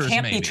monsters, they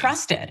can't maybe. be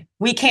trusted.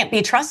 We can't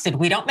be trusted.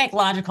 We don't make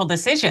logical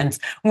decisions.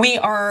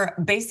 We're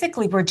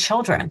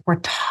children. We're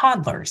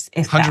toddlers.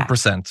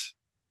 100%.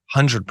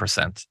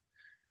 100%.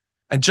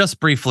 And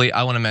just briefly,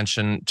 I want to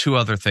mention two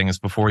other things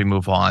before we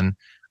move on.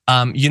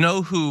 You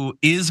know who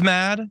is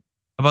mad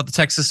about the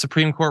Texas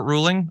Supreme Court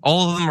ruling?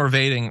 All of them are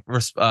evading,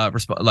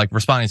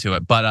 responding to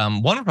it. But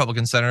one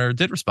Republican senator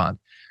did respond.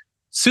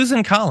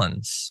 Susan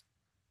Collins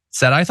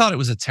said, I thought it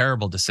was a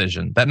terrible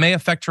decision that may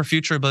affect her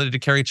future ability to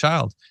carry a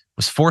child.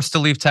 Was forced to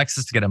leave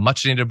Texas to get a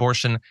much needed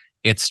abortion.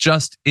 It's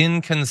just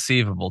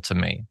inconceivable to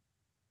me.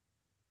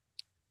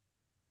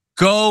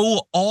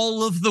 Go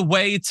all of the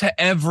way to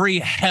every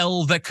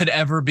hell that could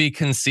ever be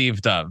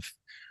conceived of.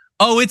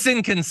 Oh, it's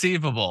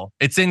inconceivable.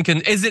 Is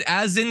it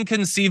as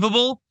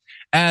inconceivable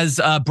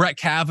as Brett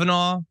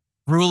Kavanaugh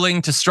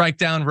ruling to strike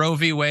down Roe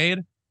v.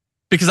 Wade?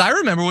 Because I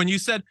remember when you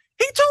said,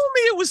 he told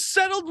me it was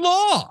settled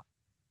law.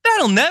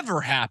 That'll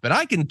never happen.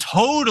 I can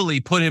totally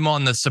put him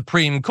on the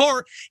Supreme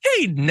Court.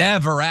 He'd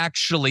never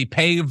actually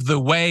pave the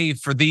way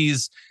for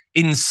these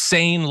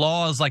insane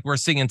laws like we're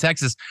seeing in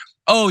Texas.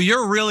 Oh,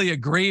 you're really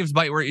aggrieved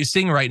by what you're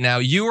seeing right now.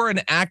 You are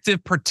an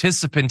active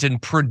participant in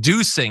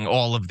producing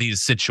all of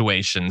these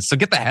situations. So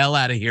get the hell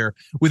out of here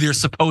with your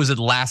supposed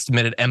last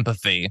minute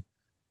empathy.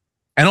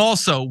 And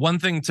also, one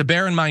thing to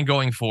bear in mind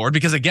going forward,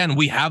 because again,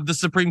 we have the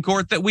Supreme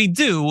Court that we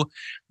do,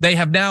 they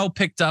have now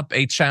picked up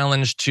a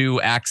challenge to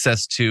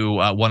access to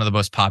one of the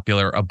most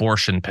popular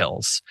abortion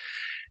pills.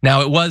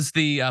 Now, it was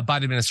the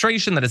Biden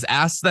administration that has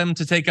asked them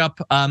to take up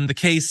the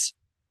case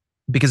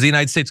because the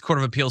United States Court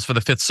of Appeals for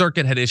the Fifth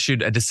Circuit had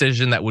issued a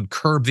decision that would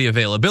curb the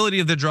availability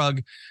of the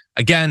drug.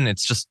 Again,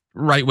 it's just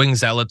right-wing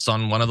zealots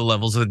on one of the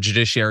levels of the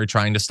judiciary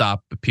trying to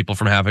stop people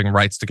from having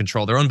rights to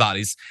control their own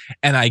bodies.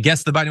 And I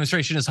guess the Biden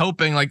administration is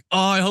hoping like, oh,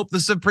 I hope the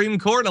Supreme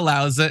Court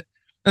allows it.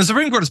 And the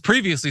Supreme Court has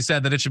previously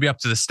said that it should be up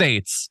to the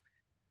states,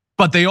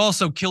 but they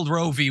also killed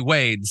Roe v.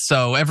 Wade.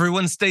 So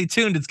everyone stay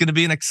tuned. It's going to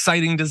be an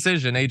exciting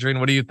decision. Adrian,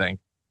 what do you think?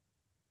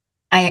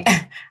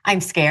 I'm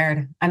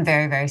scared. I'm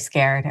very, very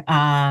scared.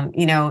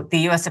 The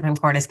US Supreme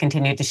Court has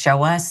continued to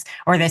show us,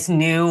 or this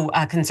new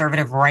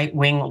conservative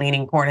right-wing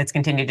leaning court has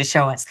continued to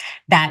show us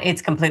that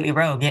it's completely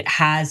rogue. It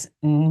has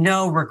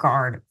no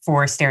regard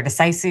for stare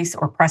decisis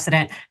or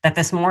precedent, that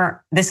this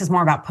is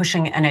more about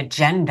pushing an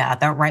agenda,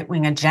 the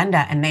right-wing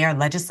agenda, and they are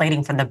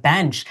legislating from the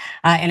bench.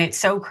 And it's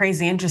so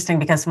crazy interesting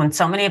because when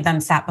so many of them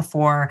sat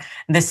before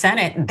the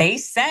Senate, they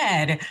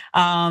said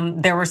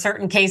there were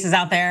certain cases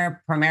out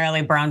there,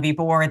 primarily Brown v.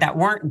 Board, that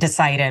weren't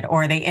decided,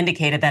 or they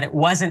indicated that it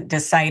wasn't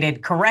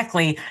decided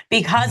correctly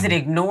because it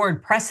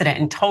ignored precedent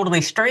and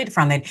totally strayed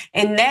from it.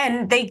 And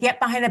then they get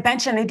behind the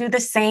bench and they do the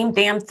same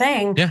damn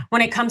thing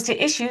when it comes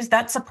to issues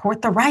that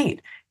support the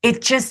right.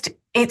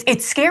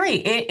 It's scary.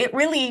 It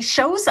really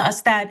shows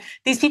us that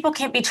these people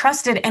can't be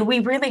trusted, and we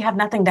really have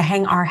nothing to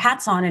hang our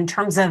hats on in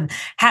terms of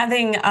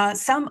having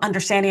some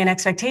understanding and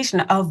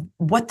expectation of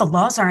what the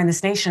laws are in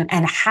this nation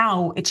and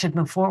how it should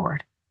move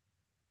forward.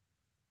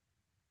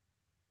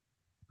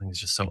 It's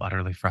just so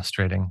utterly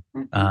frustrating.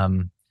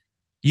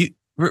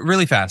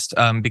 Really fast,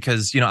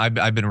 because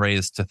I've been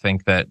raised to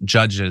think that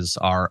judges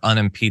are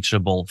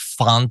unimpeachable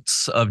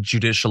fonts of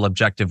judicial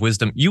objective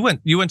wisdom. You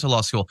went to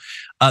law school.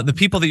 The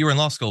people that you were in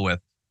law school with,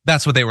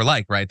 that's what they were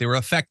like, right? They were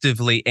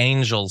effectively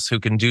angels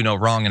who can do no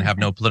wrong and have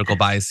no political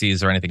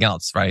biases or anything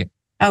else, right?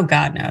 Oh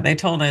God, no. They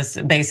told us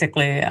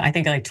basically, I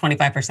think like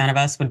 25% of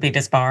us would be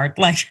disbarred.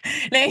 Like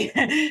they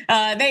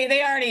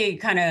already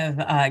kind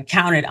of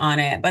counted on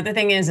it. But the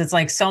thing is, it's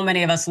like so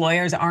many of us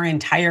lawyers, our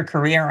entire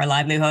career, our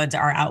livelihoods,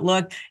 our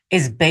outlook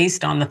is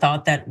based on the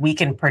thought that we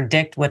can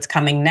predict what's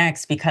coming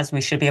next because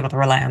we should be able to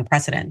rely on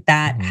precedent.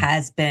 That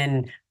has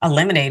been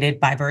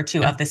eliminated by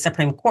virtue of the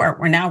Supreme Court,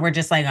 where now we're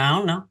just like, I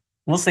don't know,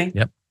 we'll see.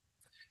 Yep.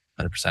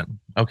 100%.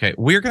 Okay,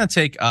 we're going to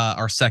take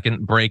our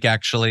second break,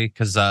 actually,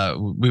 because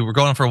we were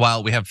going for a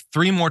while. We have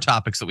 3 more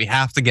topics that we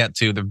have to get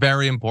to. They're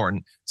very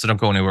important, so don't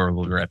go anywhere.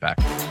 We'll be right back.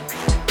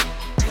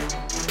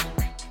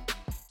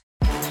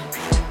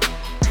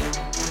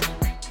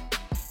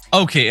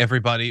 Okay,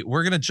 everybody,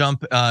 we're going to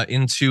jump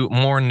into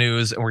more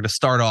news, and we're going to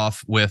start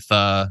off with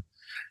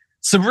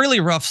some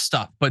really rough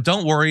stuff. But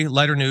don't worry,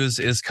 lighter news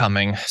is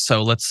coming.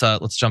 So let's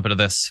jump into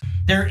this.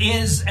 There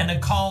is an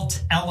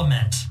occult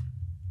element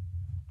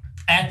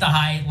at the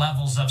high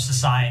levels of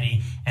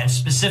society, and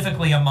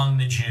specifically among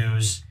the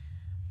Jews.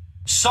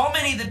 So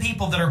many of the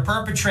people that are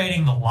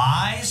perpetrating the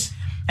lies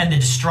and the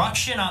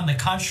destruction on the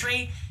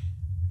country,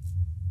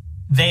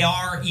 they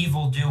are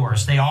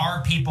evildoers. They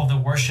are people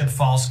that worship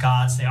false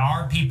gods. They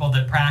are people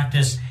that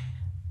practice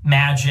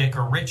magic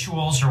or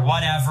rituals or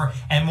whatever.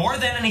 And more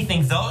than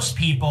anything, those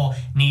people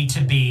need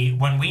to be,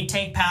 when we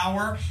take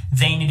power,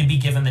 they need to be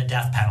given the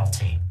death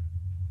penalty.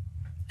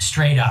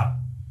 Straight up.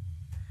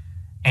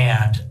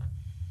 And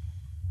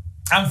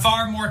I'm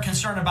far more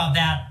concerned about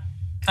that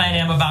than I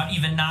am about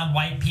even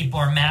non-white people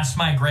or mass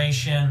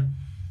migration.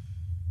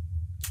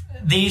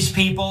 These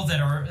people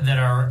that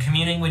are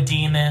communing with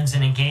demons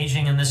and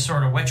engaging in this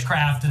sort of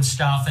witchcraft and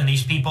stuff, and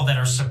these people that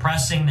are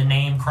suppressing the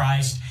name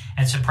Christ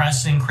and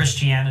suppressing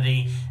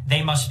Christianity,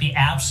 they must be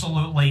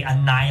absolutely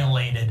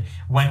annihilated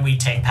when we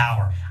take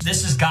power.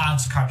 This is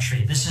God's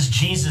country. This is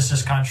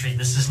Jesus's country.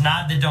 This is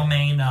not the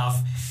domain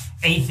of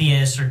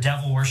atheists or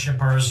devil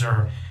worshippers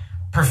or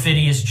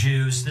perfidious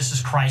Jews. This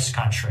is Christ's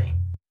country.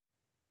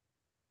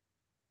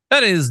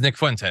 That is Nick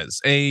Fuentes,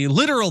 a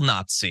literal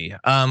Nazi,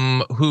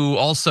 who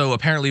also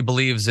apparently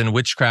believes in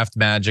witchcraft,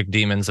 magic,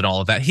 demons, and all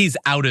of that. He's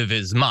out of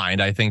his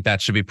mind. I think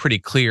that should be pretty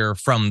clear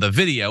from the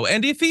video.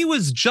 And if he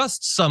was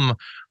just some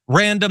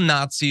random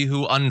Nazi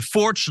who,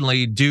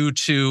 unfortunately, due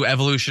to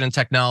evolution and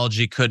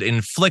technology, could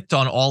inflict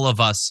on all of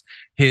us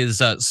his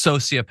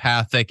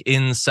sociopathic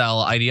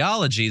incel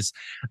ideologies,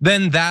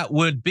 then that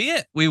would be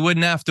it. We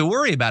wouldn't have to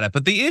worry about it.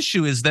 But the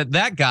issue is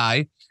that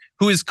guy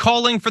who is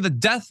calling for the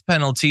death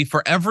penalty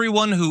for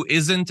everyone who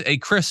isn't a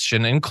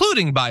Christian,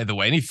 including, by the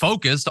way, and he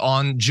focused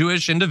on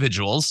Jewish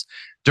individuals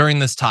during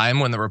this time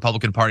when the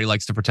Republican Party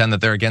likes to pretend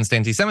that they're against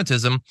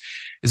anti-Semitism,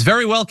 is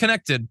very well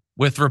connected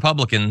with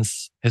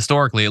Republicans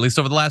historically, at least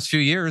over the last few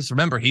years.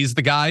 Remember, he's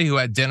the guy who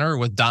had dinner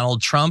with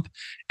Donald Trump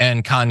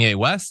and Kanye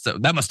West.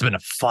 That must have been a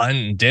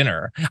fun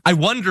dinner. I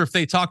wonder if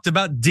they talked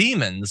about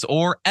demons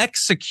or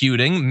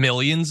executing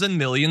millions and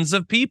millions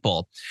of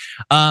people.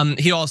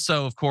 He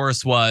also, of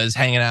course, was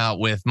hanging out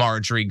with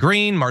Marjorie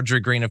Greene. Marjorie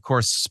Greene, of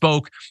course,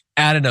 spoke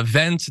at an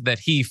event that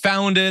he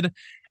founded,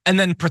 and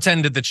then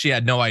pretended that she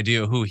had no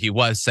idea who he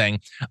was,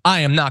 saying, I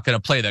am not going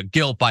to play the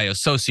guilt by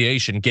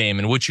association game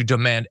in which you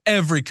demand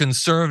every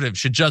conservative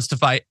should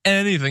justify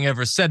anything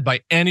ever said by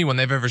anyone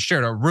they've ever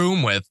shared a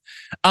room with.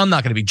 I'm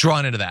not going to be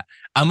drawn into that.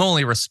 I'm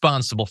only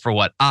responsible for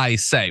what I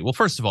say. Well,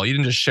 first of all, you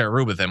didn't just share a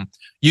room with him.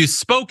 You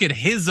spoke at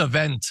his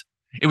event.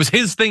 It was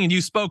his thing and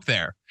you spoke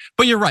there.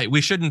 But you're right, we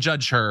shouldn't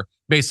judge her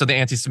based on the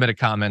anti-Semitic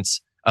comments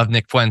of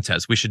Nick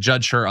Fuentes. We should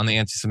judge her on the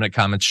anti-Semitic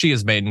comments she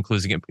has made,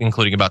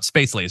 including about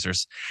space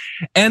lasers.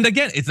 And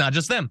again, it's not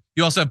just them.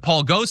 You also have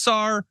Paul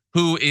Gosar,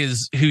 who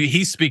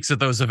he speaks at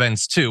those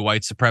events too,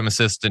 white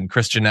supremacist and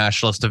Christian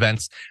nationalist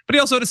events. But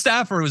he also had a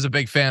staffer who was a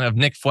big fan of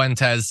Nick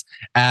Fuentes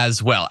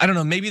as well. I don't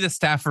know, maybe the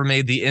staffer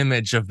made the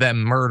image of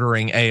them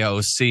murdering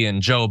AOC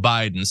and Joe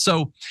Biden.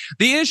 So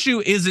the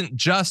issue isn't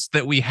just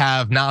that we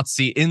have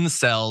Nazi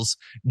incels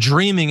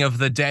dreaming of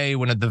the day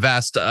when the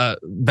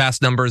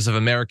vast numbers of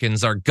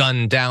Americans are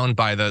gunned down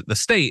by the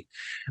state,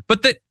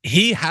 but that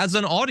he has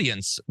an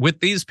audience with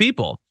these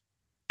people.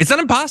 It's not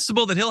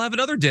impossible that he'll have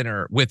another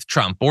dinner with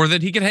Trump, or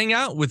that he could hang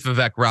out with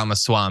Vivek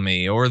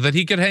Ramaswamy, or that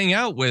he could hang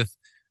out with,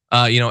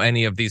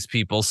 any of these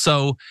people.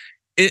 So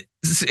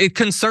it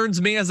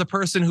concerns me as a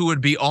person who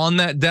would be on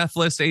that death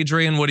list.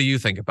 Adrian, what do you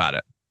think about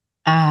it?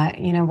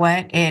 You know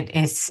what?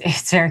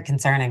 It's very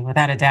concerning,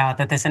 without a doubt,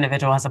 that this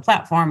individual has a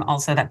platform.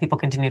 Also, that people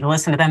continue to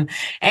listen to them,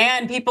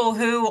 and people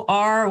who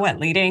are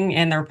leading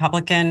in the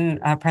Republican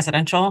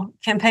presidential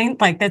campaign.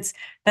 Like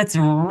that's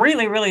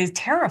really, really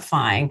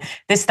terrifying.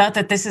 This thought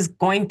that this is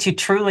going to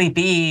truly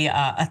be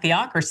a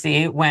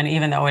theocracy, when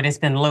even though it has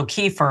been low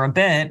key for a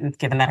bit,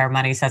 given that our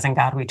money says "In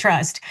God We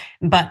Trust,"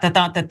 but the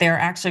thought that they're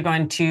actually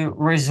going to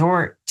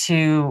resort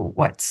to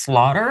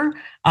slaughter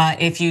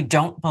if you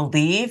don't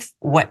believe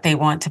what they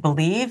want to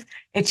believe.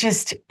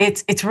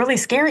 It's really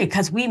scary,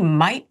 because we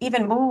might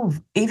even move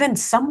even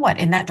somewhat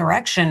in that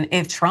direction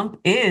if Trump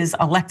is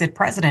elected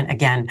president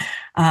again.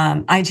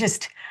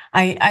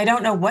 I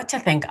don't know what to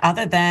think,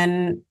 other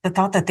than the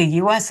thought that the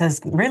US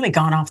has really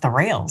gone off the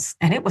rails,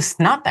 and it was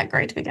not that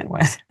great to begin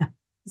with.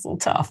 It's a little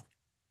tough.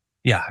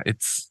 Yeah,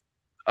 it's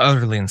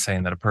utterly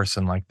insane that a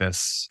person like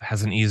this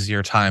has an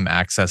easier time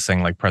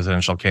accessing like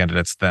presidential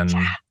candidates than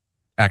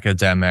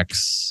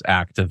academics,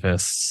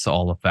 activists,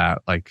 all of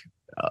that. Like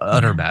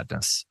utter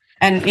madness.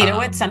 And you know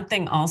what?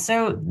 Something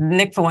also,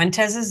 Nick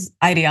Fuentes's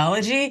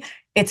ideology,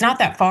 it's not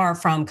that far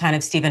from kind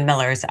of Stephen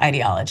Miller's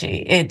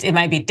ideology. It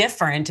might be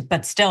different,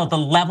 but still the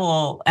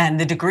level and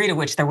the degree to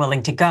which they're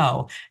willing to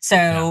go.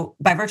 So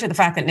by virtue of the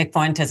fact that Nick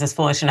Fuentes is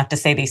foolish enough to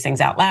say these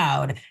things out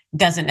loud,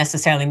 doesn't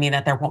necessarily mean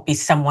that there won't be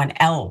someone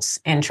else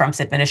in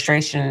Trump's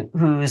administration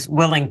who's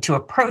willing to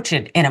approach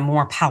it in a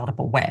more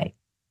palatable way.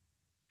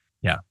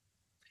 Yeah.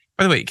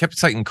 By the way, you kept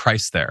citing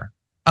Christ there.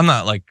 I'm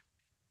not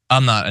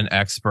an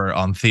expert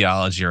on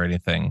theology or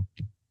anything,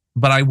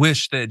 but I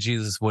wish that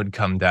Jesus would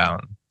come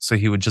down so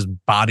he would just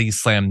body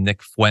slam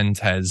Nick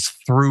Fuentes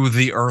through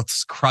the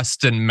earth's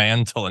crust and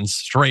mantle and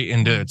straight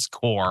into its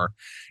core.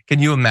 Can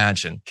you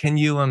imagine?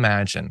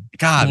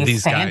 God,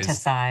 these guys.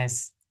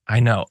 Fantasize. I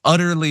know,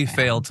 utterly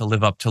fail to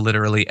live up to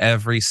literally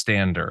every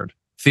standard,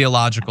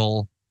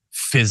 theological,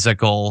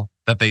 physical,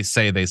 that they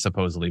say they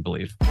supposedly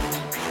believe.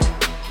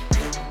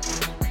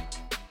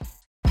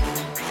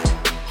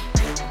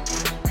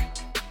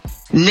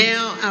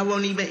 Now I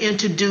won't even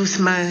introduce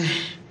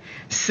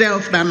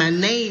myself by my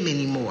name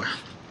anymore.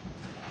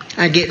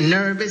 I get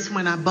nervous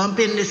when I bump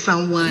into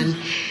someone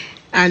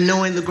I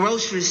know in the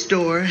grocery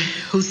store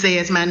who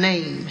says my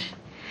name.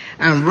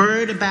 I'm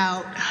worried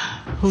about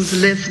who's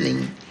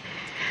listening.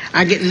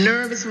 I get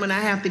nervous when I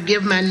have to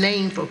give my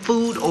name for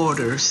food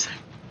orders.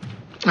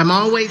 I'm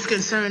always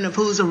concerned of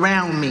who's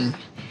around me.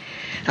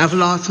 I've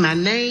lost my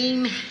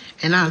name,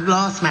 and I've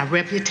lost my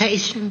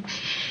reputation.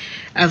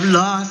 I've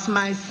lost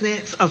my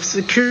sense of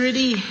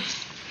security,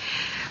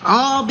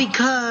 all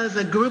because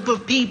a group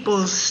of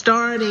people,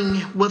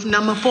 starting with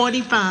number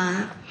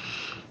 45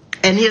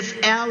 and his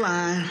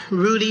ally,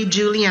 Rudy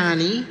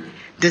Giuliani,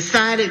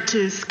 decided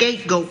to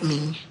scapegoat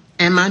me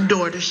and my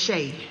daughter,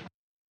 Shay.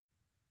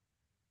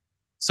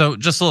 So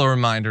just a little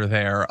reminder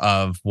there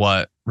of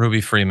what Ruby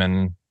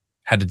Freeman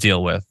had to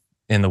deal with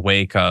in the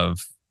wake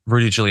of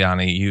Rudy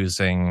Giuliani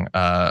using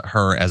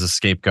her as a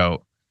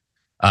scapegoat,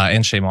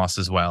 and Shay Moss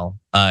as well,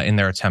 in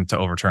their attempt to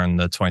overturn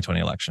the 2020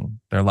 election.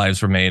 Their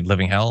lives were made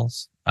living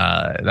hells.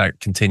 That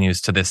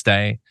continues to this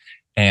day.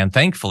 And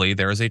thankfully,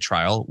 there is a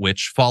trial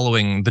which,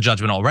 following the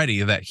judgment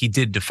already that he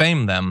did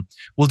defame them,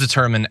 will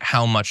determine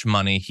how much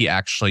money he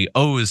actually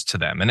owes to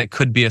them. And it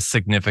could be a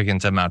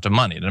significant amount of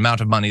money, an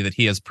amount of money that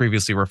he has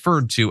previously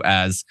referred to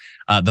as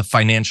the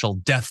financial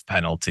death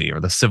penalty or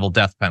the civil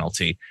death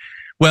penalty.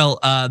 Well,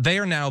 they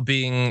are now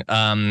being,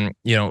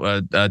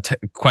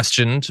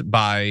 questioned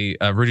by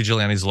Rudy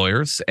Giuliani's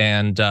lawyers,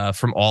 and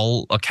from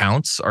all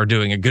accounts are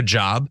doing a good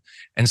job.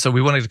 And so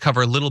we wanted to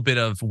cover a little bit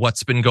of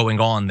what's been going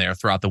on there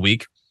throughout the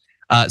week.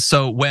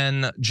 So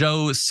when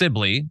Joe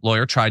Sibley,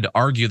 lawyer, tried to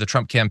argue the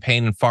Trump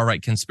campaign and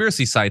far-right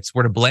conspiracy sites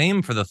were to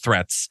blame for the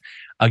threats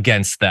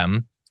against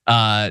them,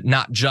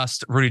 not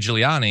just Rudy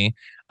Giuliani,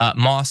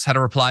 Moss had a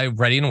reply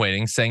ready and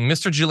waiting saying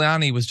Mr.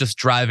 Giuliani was just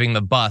driving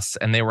the bus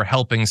and they were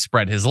helping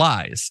spread his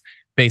lies.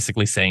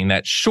 Basically saying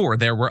that, sure,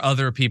 there were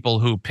other people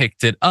who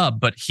picked it up,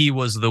 but he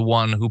was the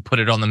one who put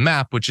it on the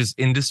map, which is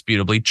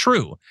indisputably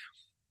true.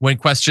 When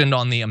questioned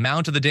on the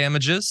amount of the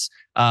damages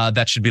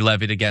that should be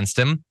levied against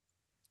him,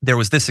 there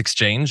was this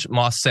exchange,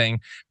 Moss saying,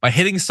 by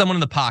hitting someone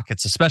in the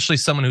pockets, especially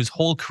someone whose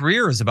whole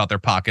career is about their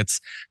pockets,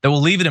 that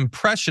will leave an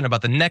impression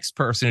about the next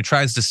person who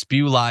tries to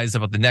spew lies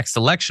about the next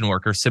election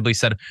worker. Sibley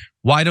said,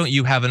 why don't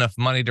you have enough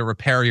money to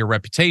repair your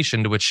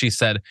reputation? To which she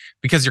said,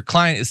 because your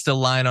client is still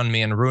lying on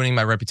me and ruining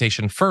my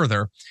reputation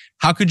further.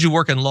 How could you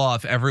work in law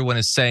if everyone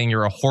is saying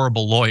you're a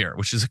horrible lawyer?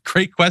 Which is a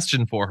great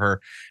question for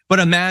her. But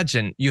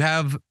imagine you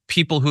have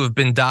people who have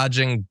been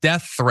dodging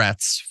death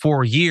threats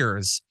for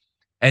years,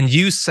 and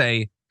you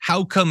say,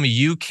 how come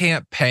you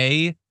can't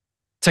pay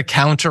to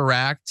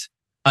counteract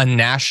a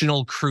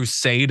national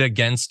crusade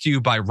against you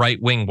by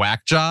right-wing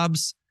whack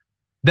jobs?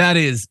 That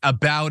is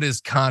about as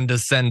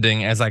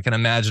condescending as I can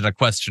imagine a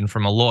question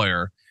from a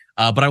lawyer.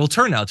 But I will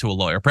turn now to a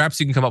lawyer. Perhaps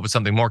you can come up with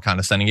something more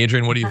condescending.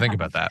 Adrian, what do you think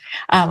about that?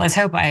 Let's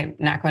hope I'm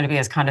not going to be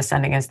as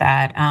condescending as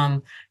that.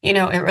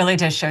 It really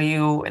does show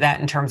you that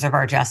in terms of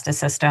our justice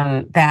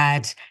system,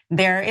 that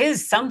there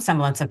is some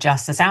semblance of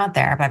justice out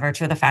there by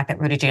virtue of the fact that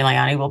Rudy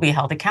Giuliani will be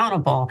held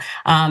accountable.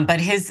 But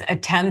his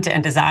attempt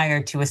and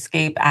desire to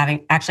escape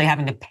actually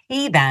having to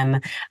pay them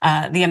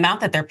the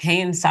amount that their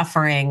pain and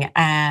suffering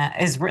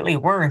is really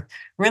worth,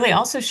 really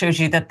also shows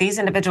you that these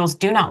individuals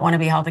do not want to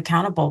be held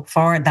accountable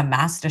for the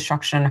mass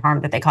destruction and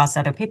harm that they caused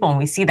other people. And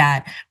we see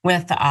that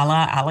with a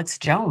la Alex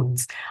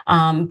Jones.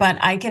 But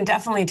I can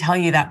definitely tell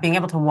you that being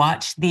able to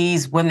watch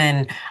these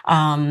women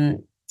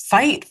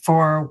fight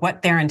for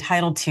what they're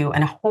entitled to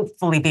and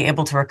hopefully be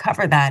able to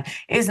recover that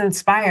is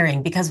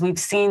inspiring, because we've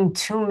seen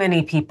too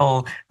many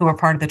people who are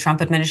part of the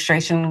Trump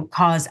administration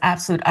cause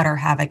absolute utter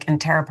havoc and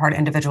tear apart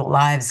individual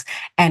lives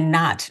and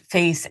not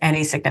face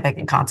any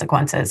significant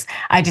consequences.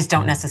 I just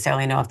don't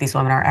necessarily know if these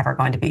women are ever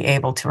going to be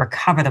able to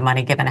recover the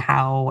money given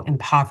how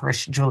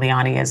impoverished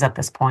Giuliani is at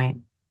this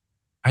point.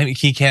 I mean,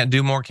 he can't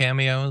do more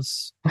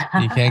cameos.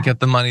 He can't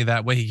get the money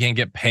that way. He can't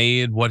get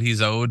paid what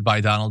he's owed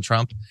by Donald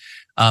Trump.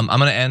 I'm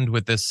going to end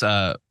with this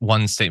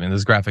one statement. This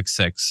is graphic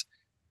 6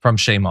 from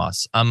Shay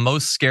Moss. I'm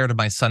most scared of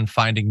my son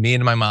finding me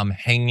and my mom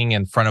hanging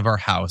in front of our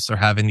house or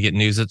having to get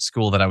news at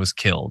school that I was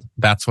killed.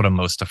 That's what I'm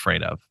most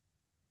afraid of.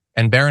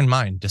 And bear in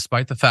mind,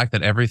 despite the fact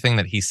that everything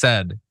that he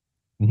said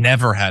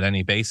never had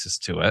any basis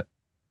to it,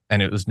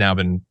 and it was now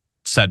been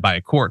said by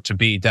a court to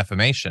be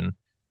defamation,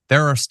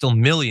 there are still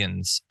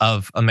millions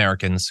of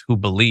Americans who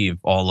believe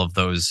all of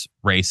those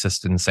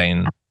racist,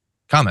 insane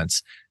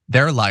comments.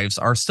 Their lives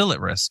are still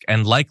at risk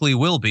and likely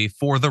will be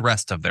for the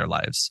rest of their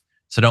lives.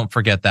 So don't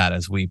forget that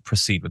as we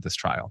proceed with this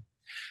trial.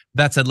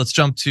 That said, let's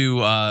jump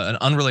to an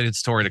unrelated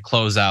story to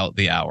close out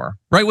the hour.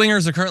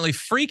 Right-wingers are currently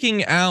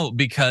freaking out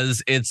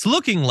because it's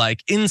looking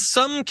like, in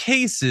some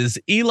cases,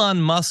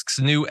 Elon Musk's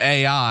new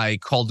AI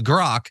called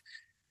Grok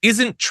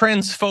isn't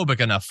transphobic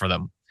enough for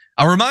them.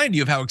 I'll remind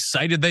you of how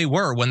excited they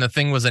were when the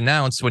thing was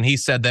announced, when he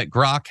said that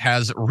Grok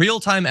has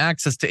real-time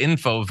access to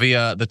info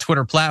via the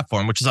Twitter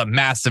platform, which is a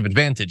massive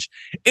advantage.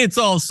 It's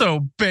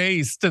also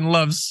based and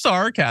loves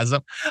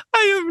sarcasm.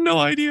 I have no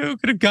idea who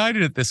could have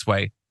guided it this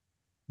way.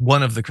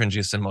 One of the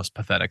cringiest and most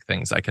pathetic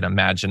things I could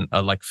imagine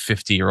a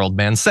 50-year-old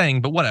man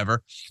saying, but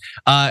whatever.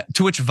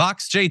 To which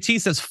Vox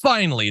JT says,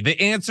 finally, the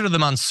answer to the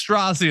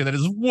monstrosity that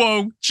is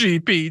woke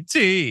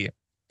GPT.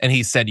 And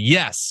he said,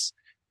 yes.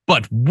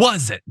 But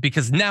was it?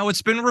 Because now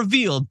it's been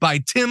revealed by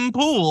Tim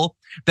Pool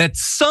that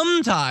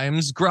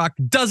sometimes Grok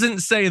doesn't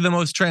say the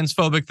most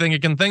transphobic thing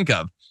it can think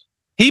of.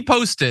 He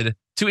posted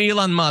to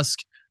Elon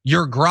Musk,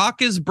 your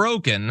Grok is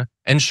broken,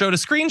 and showed a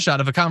screenshot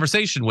of a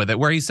conversation with it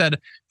where he said,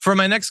 for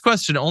my next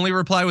question, only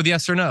reply with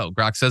yes or no.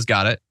 Grok says,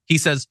 got it. He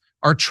says,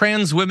 are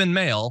trans women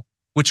male?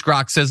 Which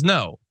Grok says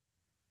no,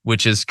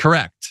 which is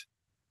correct.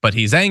 But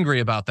he's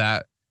angry about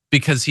that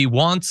because he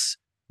wants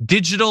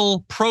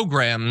digital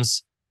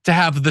programs to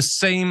have the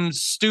same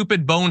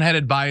stupid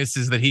boneheaded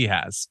biases that he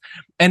has.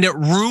 And it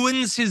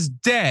ruins his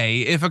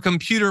day if a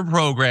computer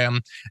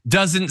program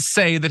doesn't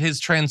say that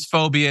his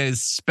transphobia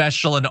is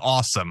special and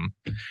awesome.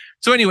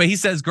 So anyway, he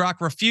says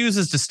Grok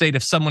refuses to state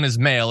if someone is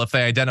male if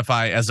they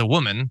identify as a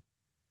woman.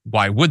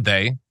 Why would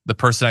they? The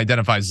person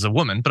identifies as a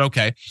woman, but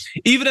okay.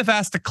 Even if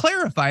asked to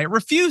clarify, it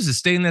refuses,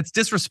 stating that it's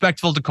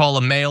disrespectful to call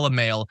a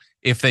male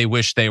if they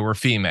wish they were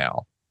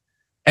female.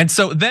 And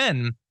so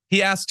then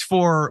he asked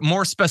for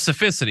more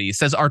specificity. He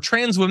says, are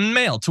trans women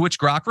male? To which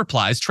Grok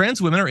replies, trans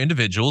women are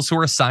individuals who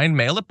are assigned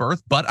male at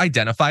birth but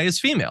identify as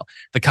female.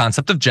 The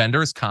concept of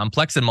gender is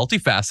complex and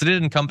multifaceted,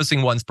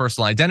 encompassing one's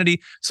personal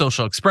identity,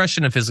 social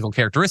expression, and physical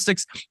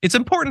characteristics. It's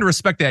important to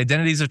respect the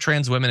identities of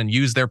trans women and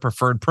use their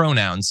preferred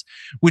pronouns,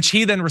 which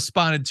he then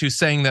responded to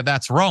saying that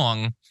that's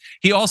wrong.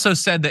 He also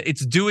said that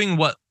it's doing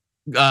what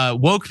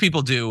woke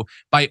people do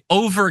by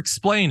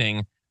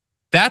over-explaining.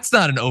 That's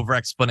not an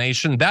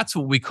over-explanation. That's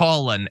what we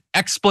call an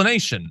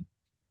explanation.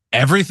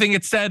 Everything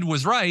it said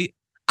was right.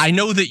 I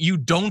know that you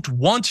don't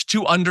want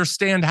to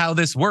understand how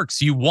this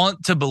works. You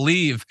want to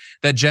believe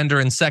that gender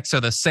and sex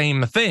are the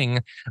same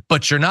thing,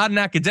 but you're not an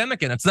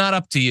academic and it's not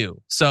up to you.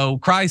 So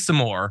cry some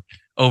more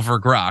over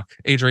Grok.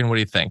 Adrian, what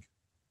do you think?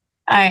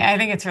 I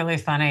think it's really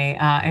funny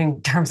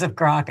in terms of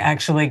Grok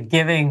actually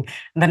giving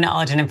the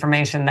knowledge and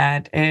information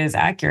that is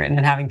accurate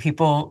and having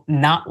people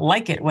not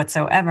like it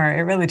whatsoever.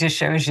 It really just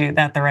shows you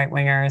that the right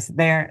wingers,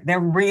 they're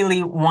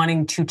really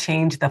wanting to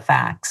change the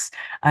facts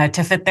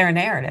to fit their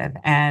narrative,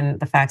 and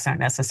the facts aren't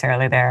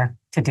necessarily there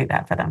to do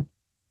that for them.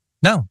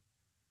 No,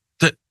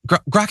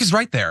 Grok is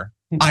right there.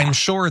 Yeah. I'm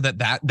sure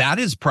that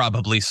is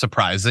probably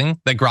surprising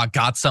that Grok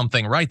got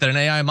something right, that an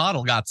AI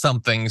model got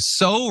something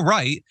so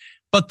right.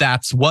 But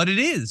that's what it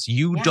is.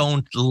 You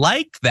don't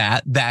like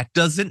that. That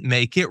doesn't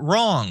make it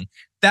wrong.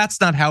 That's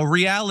not how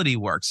reality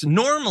works.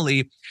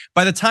 Normally,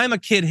 by the time a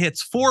kid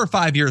hits 4 or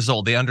 5 years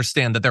old, they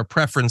understand that their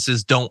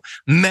preferences don't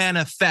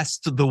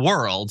manifest the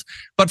world.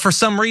 But for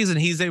some reason,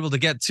 he's able to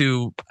get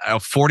to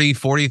 40,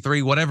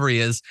 43, whatever he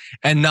is,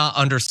 and not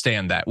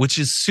understand that, which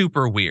is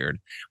super weird.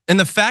 And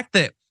the fact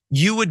that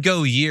you would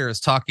go years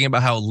talking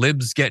about how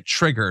libs get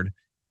triggered,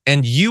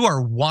 and you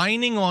are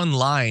whining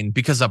online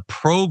because a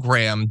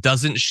program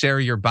doesn't share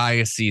your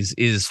biases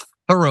is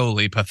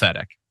thoroughly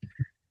pathetic.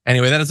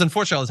 Anyway, that is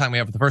unfortunately all the time we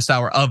have for the first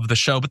hour of the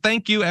show. But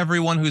thank you,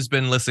 everyone who's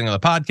been listening to the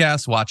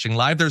podcast, watching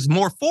live. There's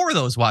more for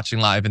those watching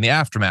live in the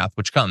aftermath,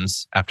 which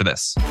comes after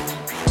this.